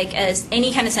kind of like as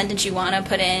any kind of sentence you want to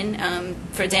put in.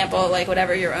 For example, like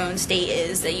whatever your own state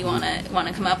is that you want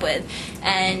to come up with,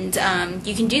 and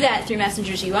you can do that through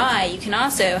Messenger's UI. You can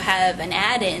also have an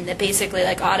add-in that basically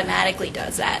like automatically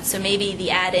does that. So maybe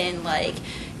the add-in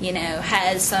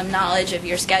has some knowledge of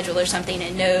your schedule or something,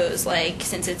 and knows like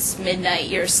since it's midnight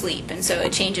you're asleep, and so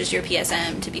it changes your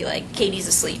PSM to be like Katie's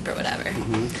asleep or whatever.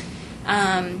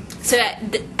 So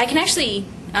I can actually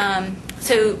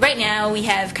so right now we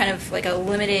have kind of like a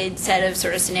limited set of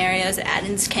sort of scenarios that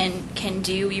add-ins can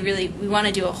do. We want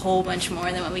to do a whole bunch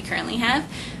more than what we currently have,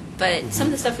 but some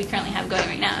of the stuff we currently have going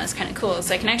right now is kind of cool.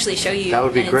 So I can actually show you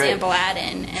an example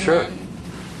add-in, and then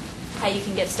how you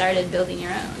can get started building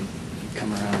your own.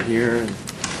 Come around here and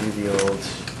see the old.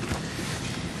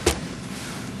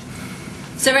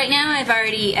 So right now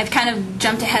I've kind of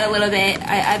jumped ahead a little bit.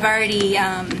 I've already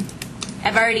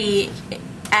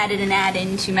added an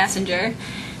add-in to Messenger,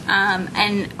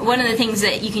 and one of the things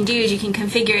that you can do is you can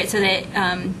configure it so that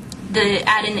the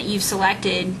add-in that you've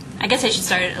selected. I guess I should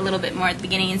start a little bit more at the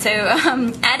beginning. And so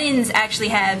add-ins actually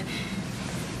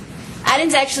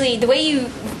the way you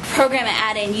program an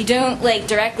add-in, you don't like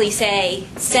directly say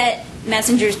set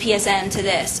Messenger's PSM to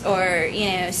this, or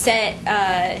set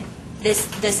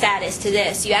the status to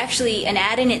this. You actually, an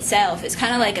add-in itself is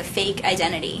kind of like a fake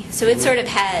identity. So it sort of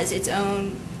has its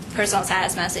own personal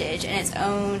status message and its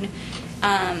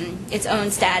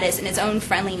own status and its own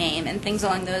friendly name and things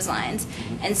along those lines.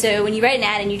 And so when you write an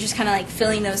add-in, you're just kind of like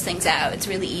filling those things out. It's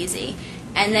really easy.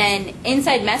 And then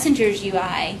inside Messenger's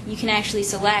UI, you can actually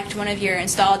select one of your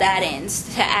installed add-ins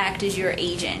to act as your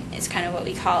agent, is kind of what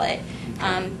we call it.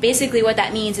 Basically what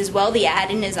that means is while the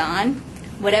add-in is on,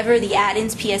 whatever the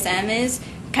add-in's PSM is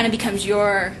kind of becomes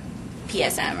your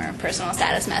PSM, or personal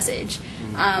status message.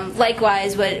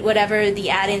 Likewise, whatever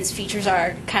the add-in's features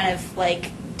are kind of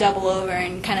like double over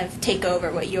and kind of take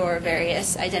over what your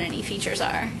various identity features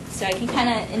are. So I can kind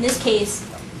of, in this case,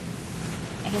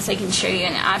 I guess I can show you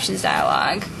an options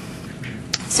dialog.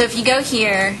 So if you go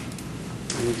here,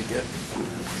 I need to get.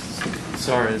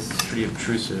 Sorry, this is pretty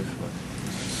obtrusive.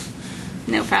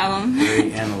 no problem.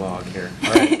 Very analog here.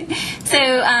 All right.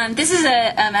 So this is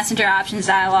a Messenger options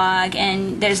dialog,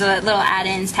 and there's a little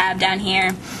add-ins tab down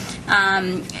here.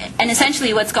 And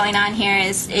essentially what's going on here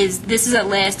is this is a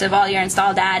list of all your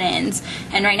installed add-ins,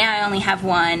 and right now I only have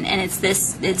one, and it's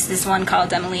this one called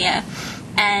Demalia.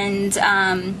 And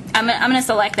I'm going to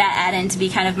select that add-in to be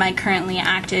kind of my currently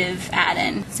active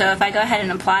add-in. So if I go ahead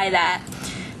and apply that,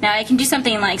 now I can do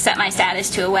something like set my status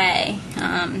to away.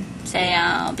 Say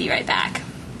I'll be right back.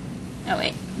 Oh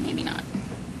wait, maybe not.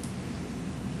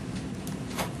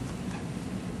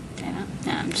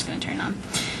 No, I'm just going to turn it on.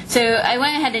 So I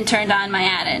went ahead and turned on my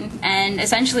add-in, and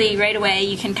essentially right away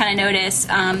you can kind of notice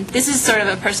this is sort of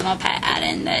a personal pet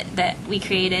add-in that we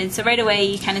created. So right away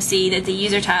you kind of see that the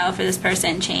user tile for this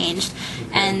person changed,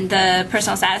 and the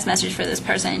personal status message for this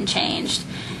person changed.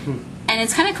 And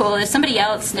it's kind of cool if somebody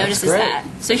else notices that.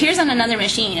 So here's on another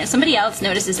machine. If somebody else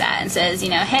notices that and says,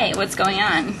 hey, what's going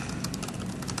on?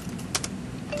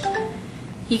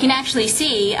 You can actually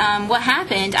see what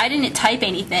happened. I didn't type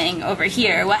anything over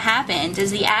here. What happened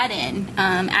is the add-in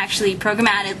actually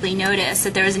programmatically noticed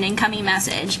that there was an incoming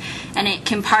message, and it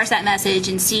can parse that message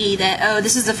and see that, oh,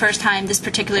 this is the first time this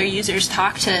particular user's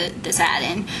talked to this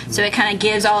add-in. So it kind of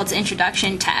gives all its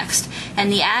introduction text,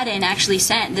 and the add-in actually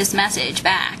sent this message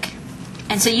back.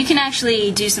 And so you can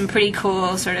actually do some pretty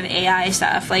cool sort of AI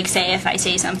stuff. Like, say, if I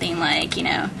say something like, you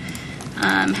know,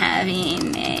 I'm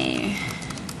having a...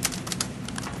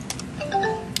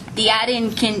 The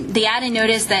add-in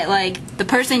noticed that, like, the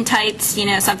person types, you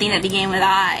know, something that began with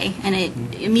I, and it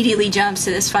immediately jumps to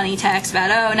this funny text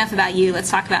about, oh, enough about you, let's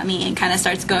talk about me, and kind of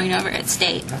starts going over its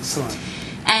state. Excellent.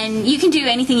 And you can do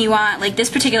anything you want. Like, this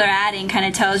particular add-in kind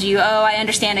of tells you, oh, I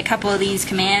understand a couple of these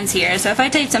commands here. So if I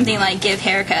type something like give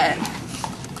haircut,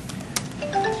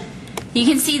 you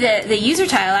can see that the user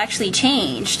tile actually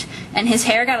changed, and his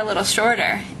hair got a little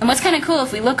shorter. And what's kind of cool,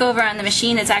 if we look over on the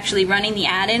machine that's actually running the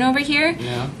add-in over here,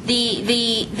 yeah.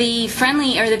 the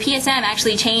friendly, or the PSM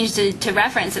actually changed to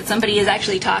reference that somebody is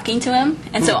actually talking to him.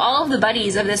 And so all of the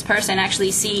buddies of this person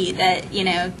actually see that, you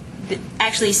know,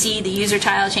 actually see the user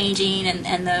tile changing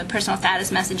and the personal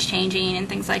status message changing and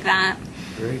things like that.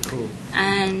 Very cool.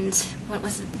 And what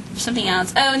was it? Something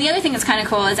else. Oh, and the other thing that's kind of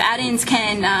cool is add-ins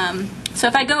can... so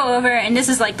if I go over, and this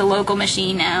is like the local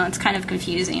machine now, it's kind of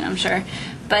confusing, I'm sure.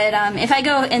 But if I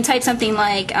go and type something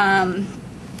like...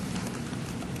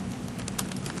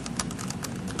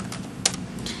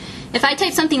 if I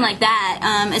type something like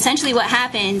that, essentially what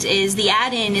happened is the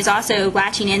add-in is also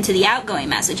latching into the outgoing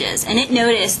messages, and it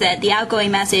noticed that the outgoing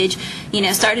message, you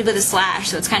know, started with a slash,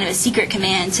 so it's kind of a secret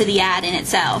command to the add-in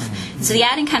itself. So the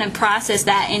add-in kind of processed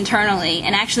that internally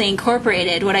and actually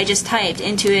incorporated what I just typed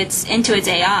into its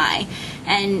AI,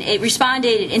 and it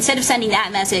responded. Instead of sending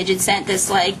that message, it sent this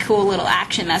like cool little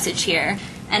action message here.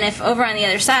 And if over on the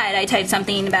other side I typed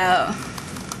something about...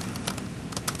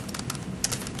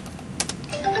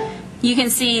 you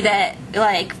can see that,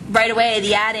 like, right away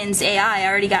the add-in's AI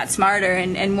already got smarter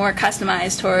and more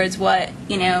customized towards what,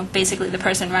 you know, basically the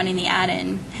person running the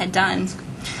add-in had done.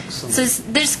 So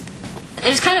there's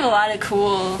kind of a lot of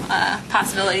cool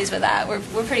possibilities with that. We're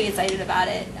pretty excited about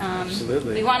it.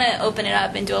 Absolutely. We want to open it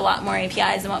up and do a lot more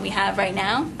APIs than what we have right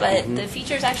now, but the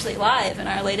feature is actually live in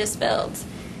our latest builds.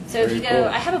 So if you go, cool.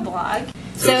 I have a blog.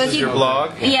 So this is your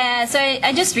blog? Yeah, so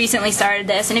I just recently started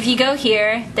this, and if you go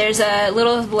here, there's a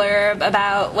little blurb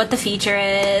about what the feature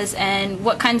is and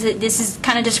what kinds of, this is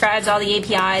kind of describes all the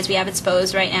APIs we have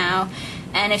exposed right now.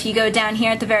 And if you go down here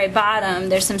at the very bottom,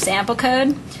 there's some sample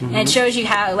code, and it shows you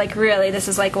how, like, really, this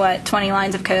is like, what, 20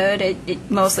 lines of code. It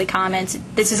mostly comments.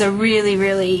 This is a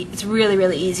it's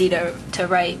really easy to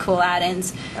write cool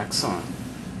add-ins. Excellent.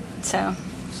 So.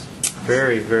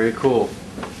 Very, very cool.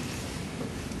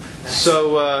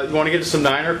 So you want to get to some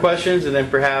Niner questions, and then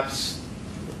perhaps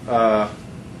Yahoo!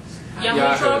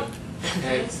 Yahoo,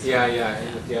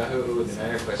 the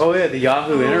Niner question. oh yeah, the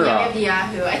Yahoo interop. Yeah, the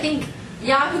Yahoo. I think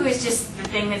Yahoo is just the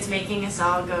thing that's making us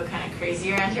all go kind of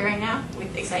crazy around here right now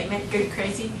with excitement, good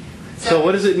crazy. So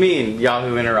what does it mean,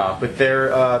 Yahoo interop? With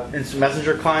their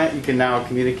messenger client, you can now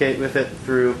communicate with it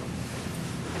through...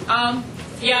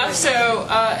 Yeah, so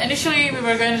initially we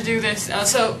were going to do this.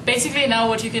 So basically now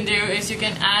what you can do is you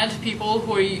can add people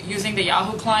who are using the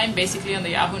Yahoo client, basically on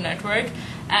the Yahoo network,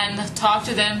 and talk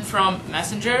to them from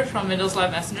Messenger, from Windows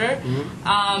Live Messenger.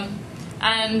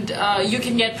 And you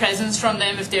can get presence from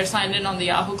them if they're signed in on the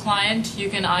Yahoo client.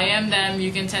 You can IM them,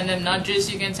 you can send them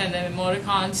nudges, you can send them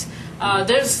emoticons.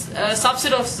 There's a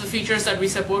subset of the features that we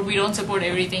support. We don't support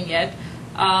everything yet.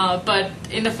 But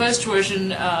in the first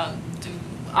version,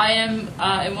 IM,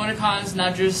 emoticons,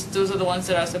 nudges, those are the ones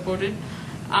that are supported.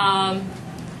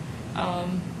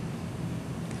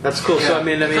 That's cool. Yeah. So I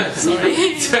mean,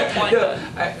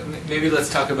 maybe let's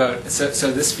talk about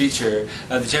so this feature.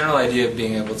 The general idea of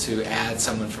being able to add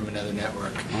someone from another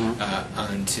network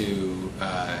onto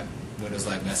Windows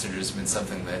Live Messenger has been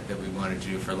something that we wanted to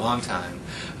do for a long time.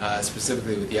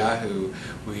 Specifically with Yahoo,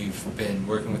 we've been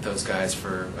working with those guys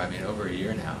for, I mean, over a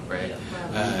year now, right?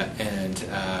 And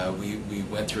we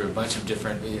went through a bunch of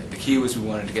different, the key was we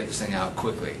wanted to get this thing out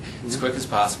quickly, as quick as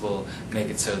possible, make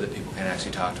it so that people can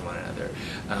actually talk to one another.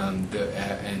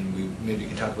 And we maybe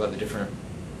can talk about the different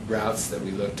routes that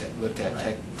we looked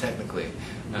at technically.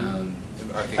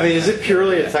 I mean, is it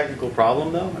purely a technical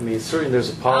problem, though? I mean, certainly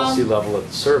there's a policy level at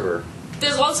the server.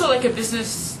 There's also like a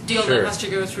business deal that has to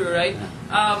go through, right?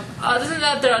 Other than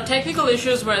that, there are technical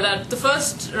issues where the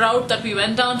first route that we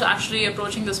went down to actually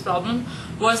approaching this problem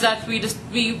was that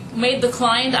we made the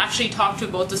client actually talk to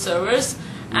both the servers.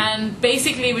 And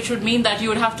basically, which would mean that you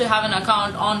would have to have an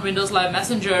account on Windows Live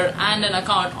Messenger and an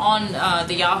account on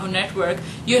the Yahoo network.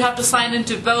 You'd have to sign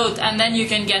into both, and then you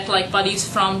can get like buddies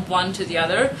from one to the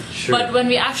other. Sure. But when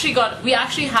we actually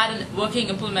had a working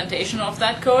implementation of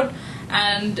that code,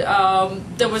 and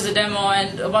there was a demo,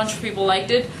 and a bunch of people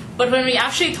liked it. But when we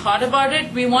actually thought about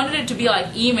it, we wanted it to be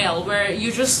like email, where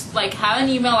you just like have an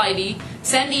email ID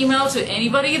send email to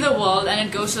anybody in the world and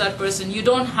it goes to that person. You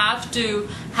don't have to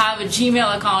have a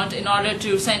Gmail account in order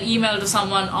to send email to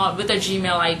someone with a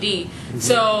Gmail ID.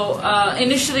 So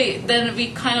initially, then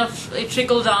we kind of it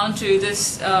trickled down to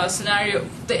this scenario.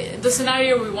 The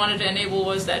scenario we wanted to enable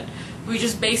was that we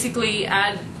just basically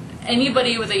add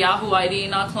anybody with a Yahoo ID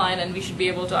in our client, and we should be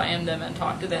able to IM them and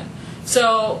talk to them.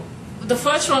 So the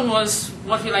first one was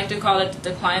what we like to call it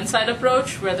the client-side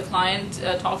approach, where the client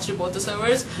talks to both the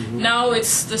servers. Now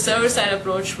it's the server-side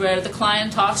approach, where the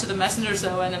client talks to the messenger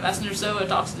server, and the messenger server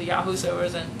talks to the Yahoo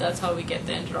servers, and that's how we get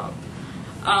the interop.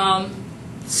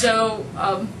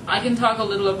 I can talk a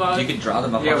little about... You could draw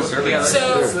them up on the server. Yeah,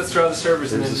 So- let's draw the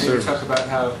servers and then maybe talk about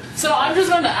how... So I'm just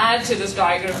going to add to this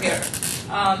diagram here.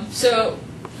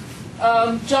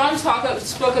 John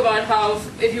spoke about how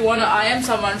if you want to IM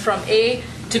someone from A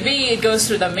to B, it goes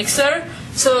through the mixer.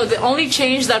 So the only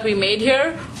change that we made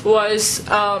here was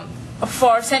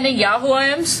for sending Yahoo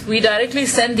IMs, we directly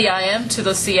send the IM to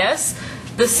the CS.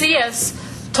 The CS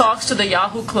talks to the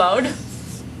Yahoo cloud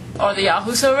or the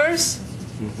Yahoo servers.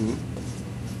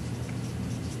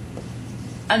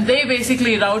 And they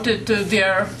basically route it to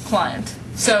their client.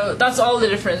 So that's all the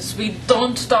difference. We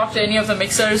don't talk to any of the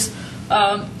mixers.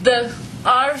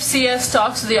 Our CS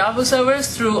talks to the Yahoo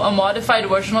servers through a modified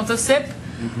version of the zip.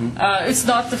 It's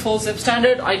not the full zip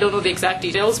standard. I don't know the exact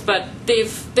details, but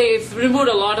they've removed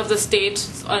a lot of the state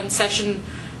and session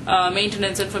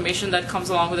maintenance information that comes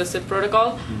along with the zip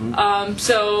protocol.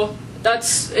 So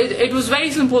that's it was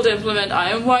very simple to implement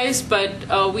IM-wise,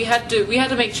 but we had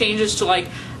to make changes to like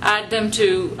add them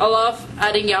to allow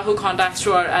adding Yahoo contacts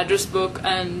to our address book.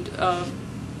 And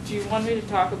do you want me to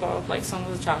talk about like some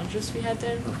of the challenges we had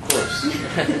there? Of course.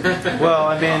 Well,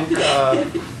 I mean,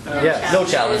 yeah. No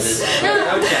challenges.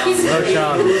 No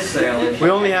challenges. We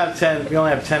only have 10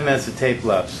 minutes of tape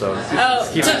left, so.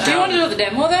 So do you want to do the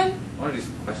demo then? I want to do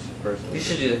some questions first. We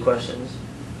should do the questions.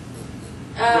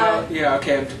 yeah,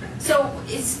 okay. So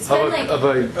it's Of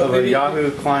been like a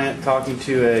Yahoo client talking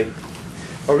to a,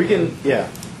 or we can, yeah.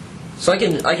 So I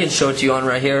can show it to you on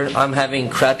right here. I'm having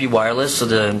crappy wireless, so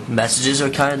the messages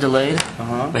are kind of delayed.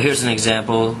 But here's an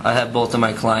example. I have both of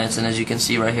my clients, and as you can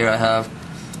see right here, I have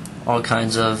all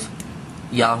kinds of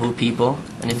Yahoo people.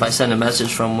 And if I send a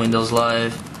message from Windows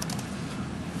Live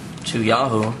to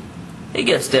Yahoo, it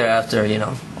gets there after,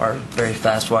 our very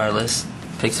fast wireless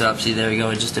picks it up. See, there you go.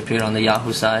 It just appeared on the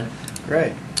Yahoo side.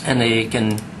 Great. And they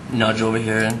can nudge over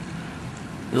here, and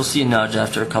you'll see a nudge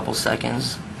after a couple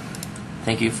seconds.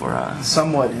 Thank you for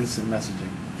Somewhat instant messaging.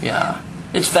 yeah,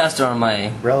 it's faster on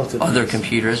my Relative other ease.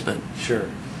 computers, but Sure.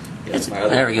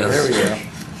 there we go. There we go.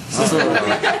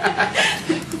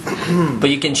 But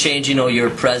you can change, your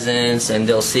presence, and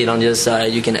they'll see it on the other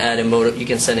side. You can add you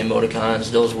can send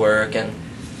emoticons. Those work, and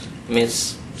I mean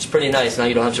it's pretty nice. Now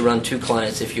you don't have to run two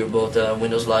clients if you're both a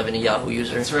Windows Live and a Yahoo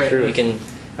user. That's right. True. You can.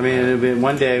 I mean, it'll be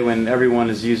one day when everyone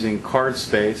is using card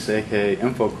space, aka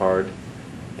info card,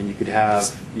 and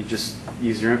you just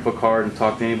use your info card and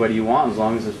talk to anybody you want as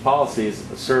long as there's policies,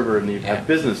 a server, and you have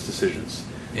business decisions,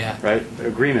 Yeah. right?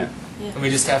 Agreement. And we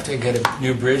just have to get a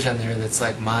new bridge on there that's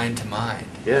like mind to mind.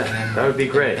 Yeah, And then that would be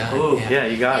great. done. Ooh, yeah,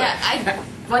 you got it.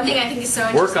 one thing I think is so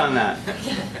interesting. Work on that.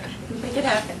 Make it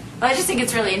happen. Well, I just think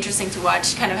it's really interesting to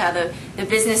watch kind of how the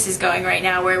business is going right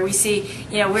now, where we see,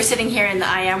 we're sitting here in the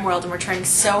IM world and we're trying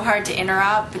so hard to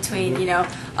interop between,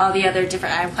 all the other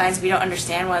different IM clients. We don't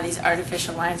understand why these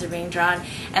artificial lines are being drawn.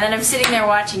 And then I'm sitting there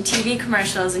watching TV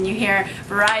commercials and you hear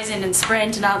Verizon and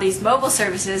Sprint and all these mobile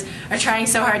services are trying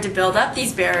so hard to build up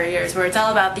these barriers where it's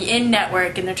all about the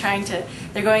in-network and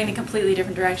they're going in a completely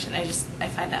different direction. I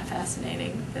find that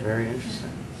fascinating. Very interesting.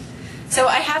 So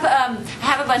I have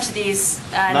a bunch of these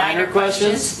Niner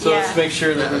questions. So let's make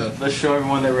sure that let's show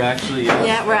everyone that we're actually.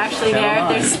 Yeah, we're actually there.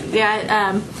 All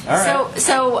right.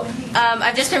 So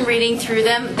I've just been reading through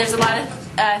them. There's a lot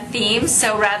of themes.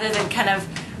 So rather than kind of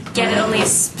get only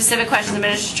specific questions, I'm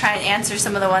going to just try and answer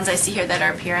some of the ones I see here that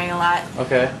are appearing a lot.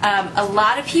 Okay. A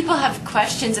lot of people have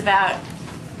questions about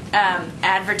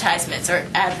advertisements or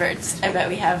adverts. I bet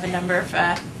we have a number of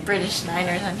British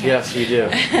Niners on here. Yes, you do.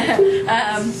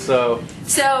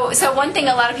 So one thing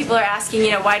a lot of people are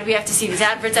asking, why do we have to see these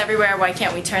adverts everywhere? Why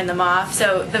can't we turn them off?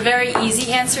 So the very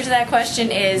easy answer to that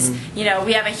question is, we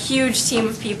have a huge team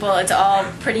of people. It's all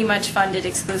pretty much funded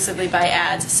exclusively by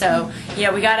ads. So,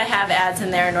 we got to have ads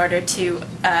in there in order to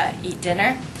eat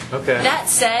dinner. Okay. That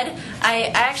said,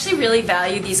 I actually really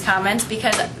value these comments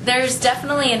because there's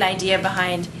definitely an idea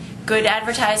behind good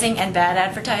advertising and bad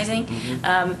advertising.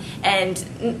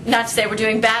 And not to say we're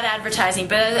doing bad advertising,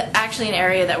 but actually an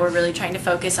area that we're really trying to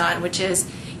focus on, which is,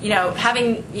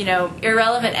 having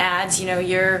irrelevant ads.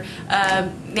 You're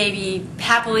maybe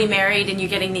happily married and you're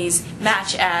getting these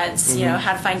match ads.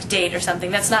 How to find a date or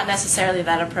something. That's not necessarily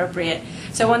that appropriate.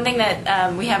 So one thing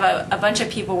that we have a bunch of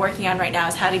people working on right now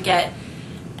is how to get,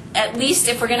 at least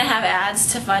if we're going to have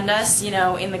ads to fund us,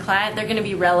 in the client, they're going to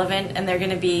be relevant and they're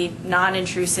going to be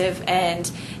non-intrusive, and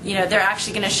they're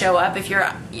actually going to show up. If you're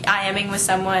IMing with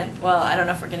someone, well, I don't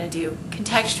know if we're going to do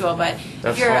contextual, but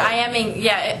That's if you're hard. IMing,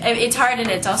 it's hard, and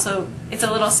it's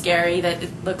a little scary that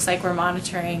it looks like we're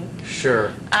monitoring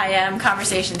Sure. IM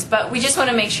conversations. But we just want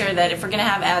to make sure that if we're going to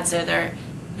have ads there,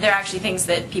 they're actually things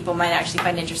that people might actually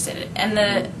find interested in, and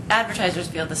the advertisers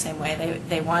feel the same way.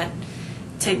 They want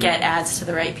to get ads to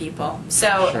the right people.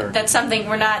 So Sure. that's something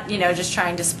we're not, just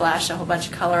trying to splash a whole bunch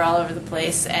of color all over the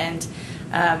place, and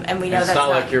we know It's that's not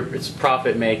like it's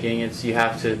profit making. It's you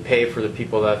have to pay for the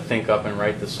people that think up and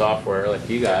write the software, like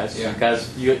you guys. Yeah.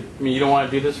 Guys, you don't want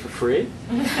to do this for free?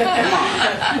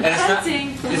 And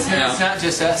it's not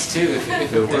just us too.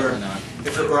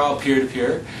 If it were all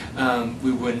peer-to-peer,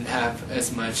 we wouldn't have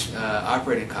as much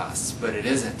operating costs, but it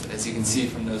isn't. As you can see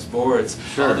from those boards,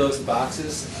 Sure. all those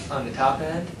boxes on the top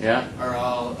end Yeah. are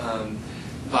all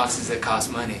boxes that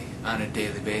cost money on a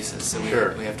daily basis. So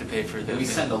Sure. we have to pay for them. And we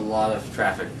send a lot of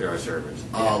traffic through our servers.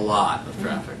 Yeah. A lot of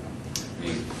traffic.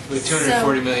 With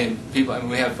 240 million people,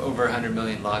 we have over 100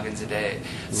 million logins a day.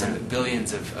 So Yeah.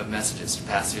 billions of messages to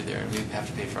pass through there, and we have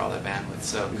to pay for all that bandwidth.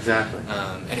 So Exactly.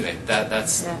 anyway,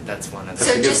 that's Yeah. one of That's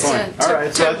So a good just point. to- All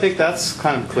right, so I think that's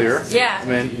kind of clear. Yeah. I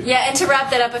mean, Yeah, and to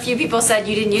wrap that up, a few people said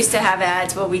you didn't used to have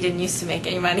ads. Well, we didn't used to make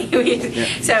any money.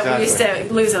 So we used to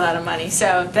lose a lot of money.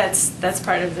 So that's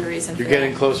part of the reason. You're for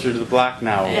getting closer to the black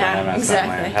now. Yeah, on MSN exactly.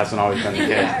 land. It hasn't always been the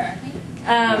case.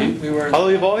 we were. Although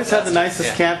we've always had the nicest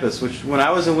Yeah. campus, which when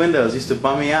I was in Windows used to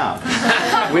bum me out.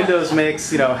 Windows makes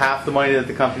half the money that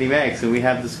the company makes, and we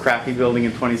had this crappy building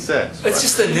in 26. It's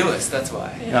just the newest. That's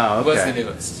why. Oh, It was okay. the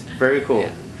newest. Very cool.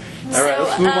 Yeah. All right, So,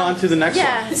 let's move on to the next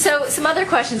yeah, one. so some other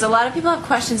questions. A lot of people have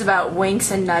questions about winks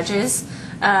and nudges.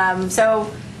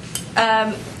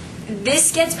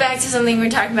 This gets back to something we were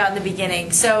talking about in the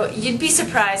beginning. So you'd be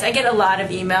surprised. I get a lot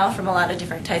of email from a lot of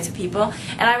different types of people,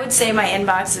 and I would say my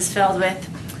inbox is filled with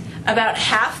about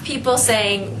half people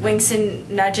saying winks and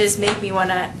nudges make me want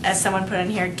to, as someone put in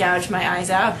here, gouge my eyes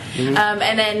out.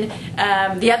 And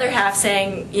then the other half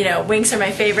saying, winks are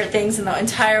my favorite things in the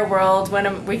entire world. When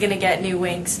are we going to get new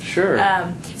winks? Sure.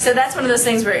 So that's one of those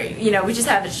things where, we just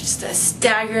have just a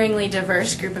staggeringly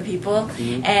diverse group of people.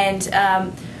 And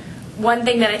one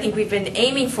thing that I think we've been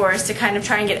aiming for is to kind of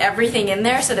try and get everything in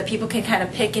there so that people can kind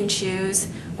of pick and choose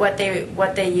what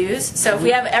they use. So if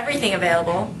we have everything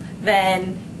available,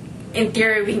 then in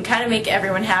theory we can kind of make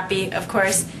everyone happy, of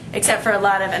course, except for a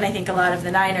lot of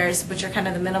the Niners, which are kind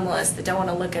of the minimalists that don't want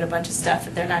to look at a bunch of stuff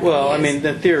that they're not going to Well, I use. mean,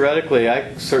 then theoretically,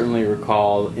 I certainly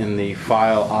recall in the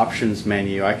file options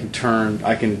menu, I can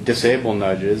disable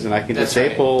nudges, and I can That's right.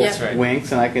 disable That's right.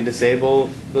 winks, and I can disable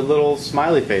the little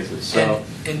smiley faces. So.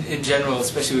 And in general,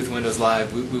 especially with Windows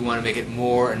Live, we want to make it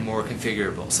more and more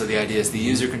configurable. So the idea is the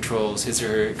user controls his or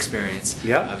her experience.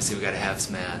 Yep. Obviously, we've got to have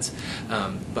some ads.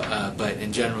 But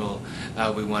in general,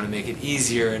 we want to make it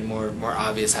easier and more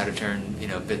obvious how to turn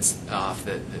bits off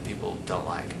that people don't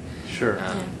like. Sure.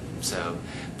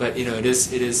 But it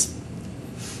is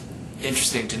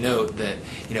interesting to note that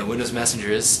Windows Messenger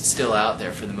is still out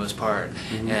there for the most part,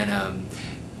 and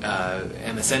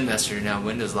MSN Messenger, now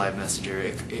Windows Live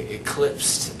Messenger,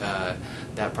 eclipsed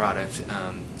that product,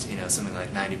 something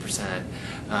like 90%,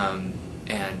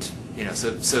 and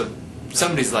so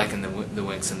somebody's liking the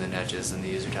winks and the nudges and the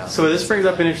user dialogue. So this brings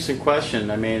up an interesting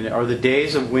question. I mean, are the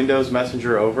days of Windows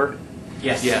Messenger over?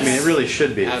 Yes. Yes. I mean, it really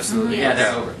should be. Absolutely. Yeah, they're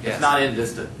Yes. over. Yes. It's not in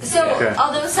Vista. So, Okay.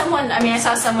 although I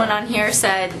saw someone on here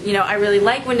said, I really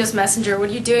like Windows Messenger. What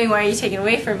are you doing? Why are you taking it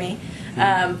away from me?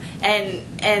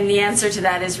 And the answer to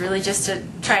that is really just to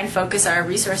try and focus our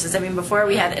resources. I mean, before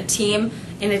we had a team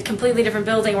in a completely different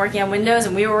building working on Windows,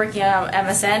 and we were working on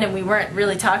MSN, and we weren't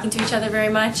really talking to each other very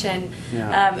much. And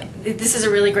Yeah. this is a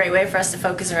really great way for us to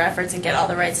focus our efforts and get all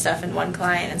the right stuff in one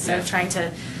client instead of Yeah. trying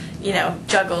to,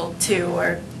 juggle two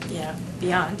or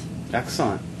beyond.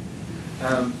 Excellent.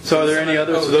 So are there any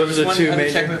others? So those are the two one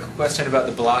major. technical question about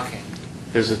the blocking.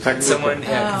 There's a Can technical. someone, Oh.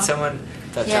 can someone?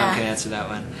 I thought Yeah. John can answer that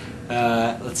one.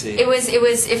 Let's see. It was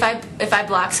if I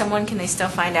block someone, can they still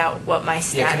find out what my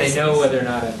status Yeah, can they is? know whether or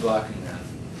not I'm blocking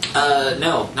them?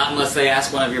 No, not unless they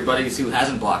ask one of your buddies who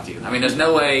hasn't blocked you. I mean, there's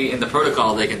no way in the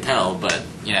protocol they can tell, but,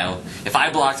 if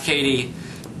I blocked Katie,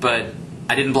 but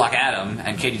I didn't block Adam,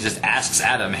 and Katie just asks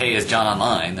Adam, hey, is John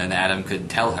online, then Adam could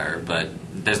tell her, but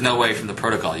there's no way from the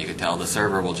protocol you could tell. The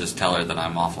server will just tell her that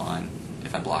I'm offline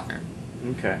if I block her.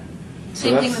 Okay.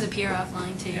 Same thing that's- with appear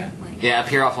offline too. Yeah. Like, Yeah,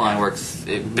 appear offline works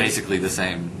basically the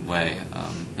same way.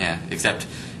 Yeah, except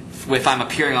if I'm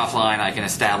appearing offline, I can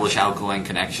establish outgoing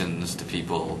connections to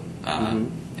people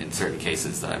in certain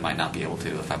cases that I might not be able to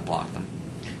if I block them.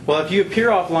 Well, if you appear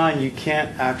offline, you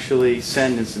can't actually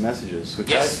send instant messages, which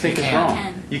Yes, I think you is can.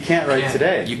 wrong. You can't write Yeah.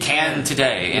 today. You can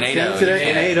today in You 8.0. can today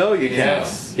in 8.0 you can.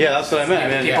 Yes. Yeah, that's what I meant. I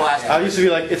mean, People ask- I used to be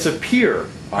like, it's appear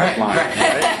offline, right?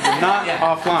 You're not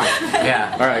offline.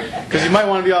 Yeah. All right, because you might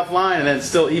want to be offline and then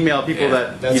still email people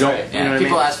that that's you don't. right. You Yeah, know what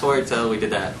people I mean? ask for it, so we did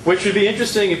that. Which would be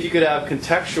interesting if you could have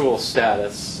contextual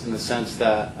status in the sense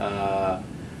that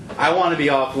I want to be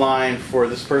offline for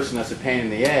this person that's a pain in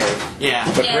the A, Yeah.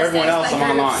 but for Yes, everyone there's else the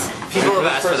I'm online. groups. People And have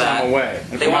this asked for person that. I'm away.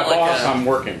 And They for my want, like, boss, a- I'm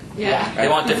working. Yeah. They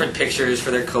want different pictures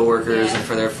for their coworkers and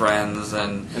for their friends,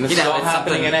 and And this you is know, all it's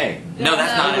happening something- in A. No,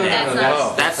 that's not an A. that's not.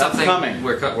 Oh, That's something coming.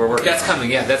 we're working. That's on.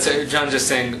 coming. Yeah, that's John's just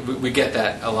saying. We get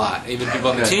that a lot. Even people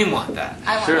on the Okay. team want that.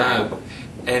 I want Sure. it.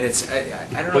 And it's I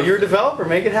don't know. Well, you're a developer.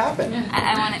 Make it happen.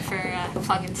 I want it for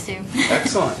plugins too.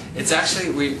 Excellent. It's actually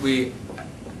we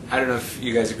I don't know if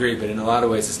you guys agree, but in a lot of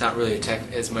ways, it's not really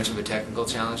as much of a technical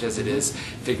challenge as it is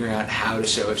figuring out how to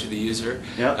show it to the user.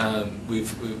 Yep. Are we?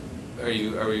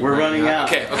 We're running out.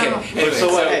 Okay. Okay. Oh. Anyway, So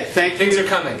what- hey, thank things you. are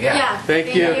coming. Yeah. Yeah.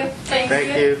 Thank you. Thank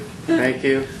Thank you. Thank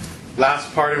you.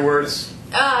 Last parting words.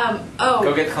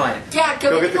 Go get the client. Yeah,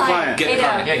 Go get the client. Get the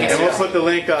client. Yeah, And we'll put the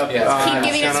link up Yeah. on Keep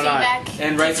giving us Channel 9. feedback.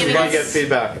 And write Keep some You're giving going to bugs. get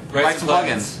feedback. Write some plugins.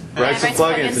 Write some write some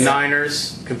plugins. plugins.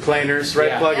 Niners, complainers, write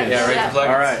Yeah. plugins. Yeah. Write the plugins.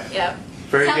 All right. Yep.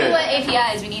 Very Tell me good. what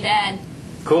APIs we need to add.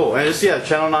 Cool. And just,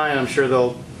 Channel 9, I'm sure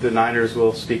the Niners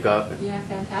will speak up and Yeah,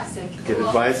 fantastic. give Cool.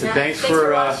 advice. And Yeah. thanks for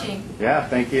for watching. yeah,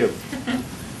 thank you.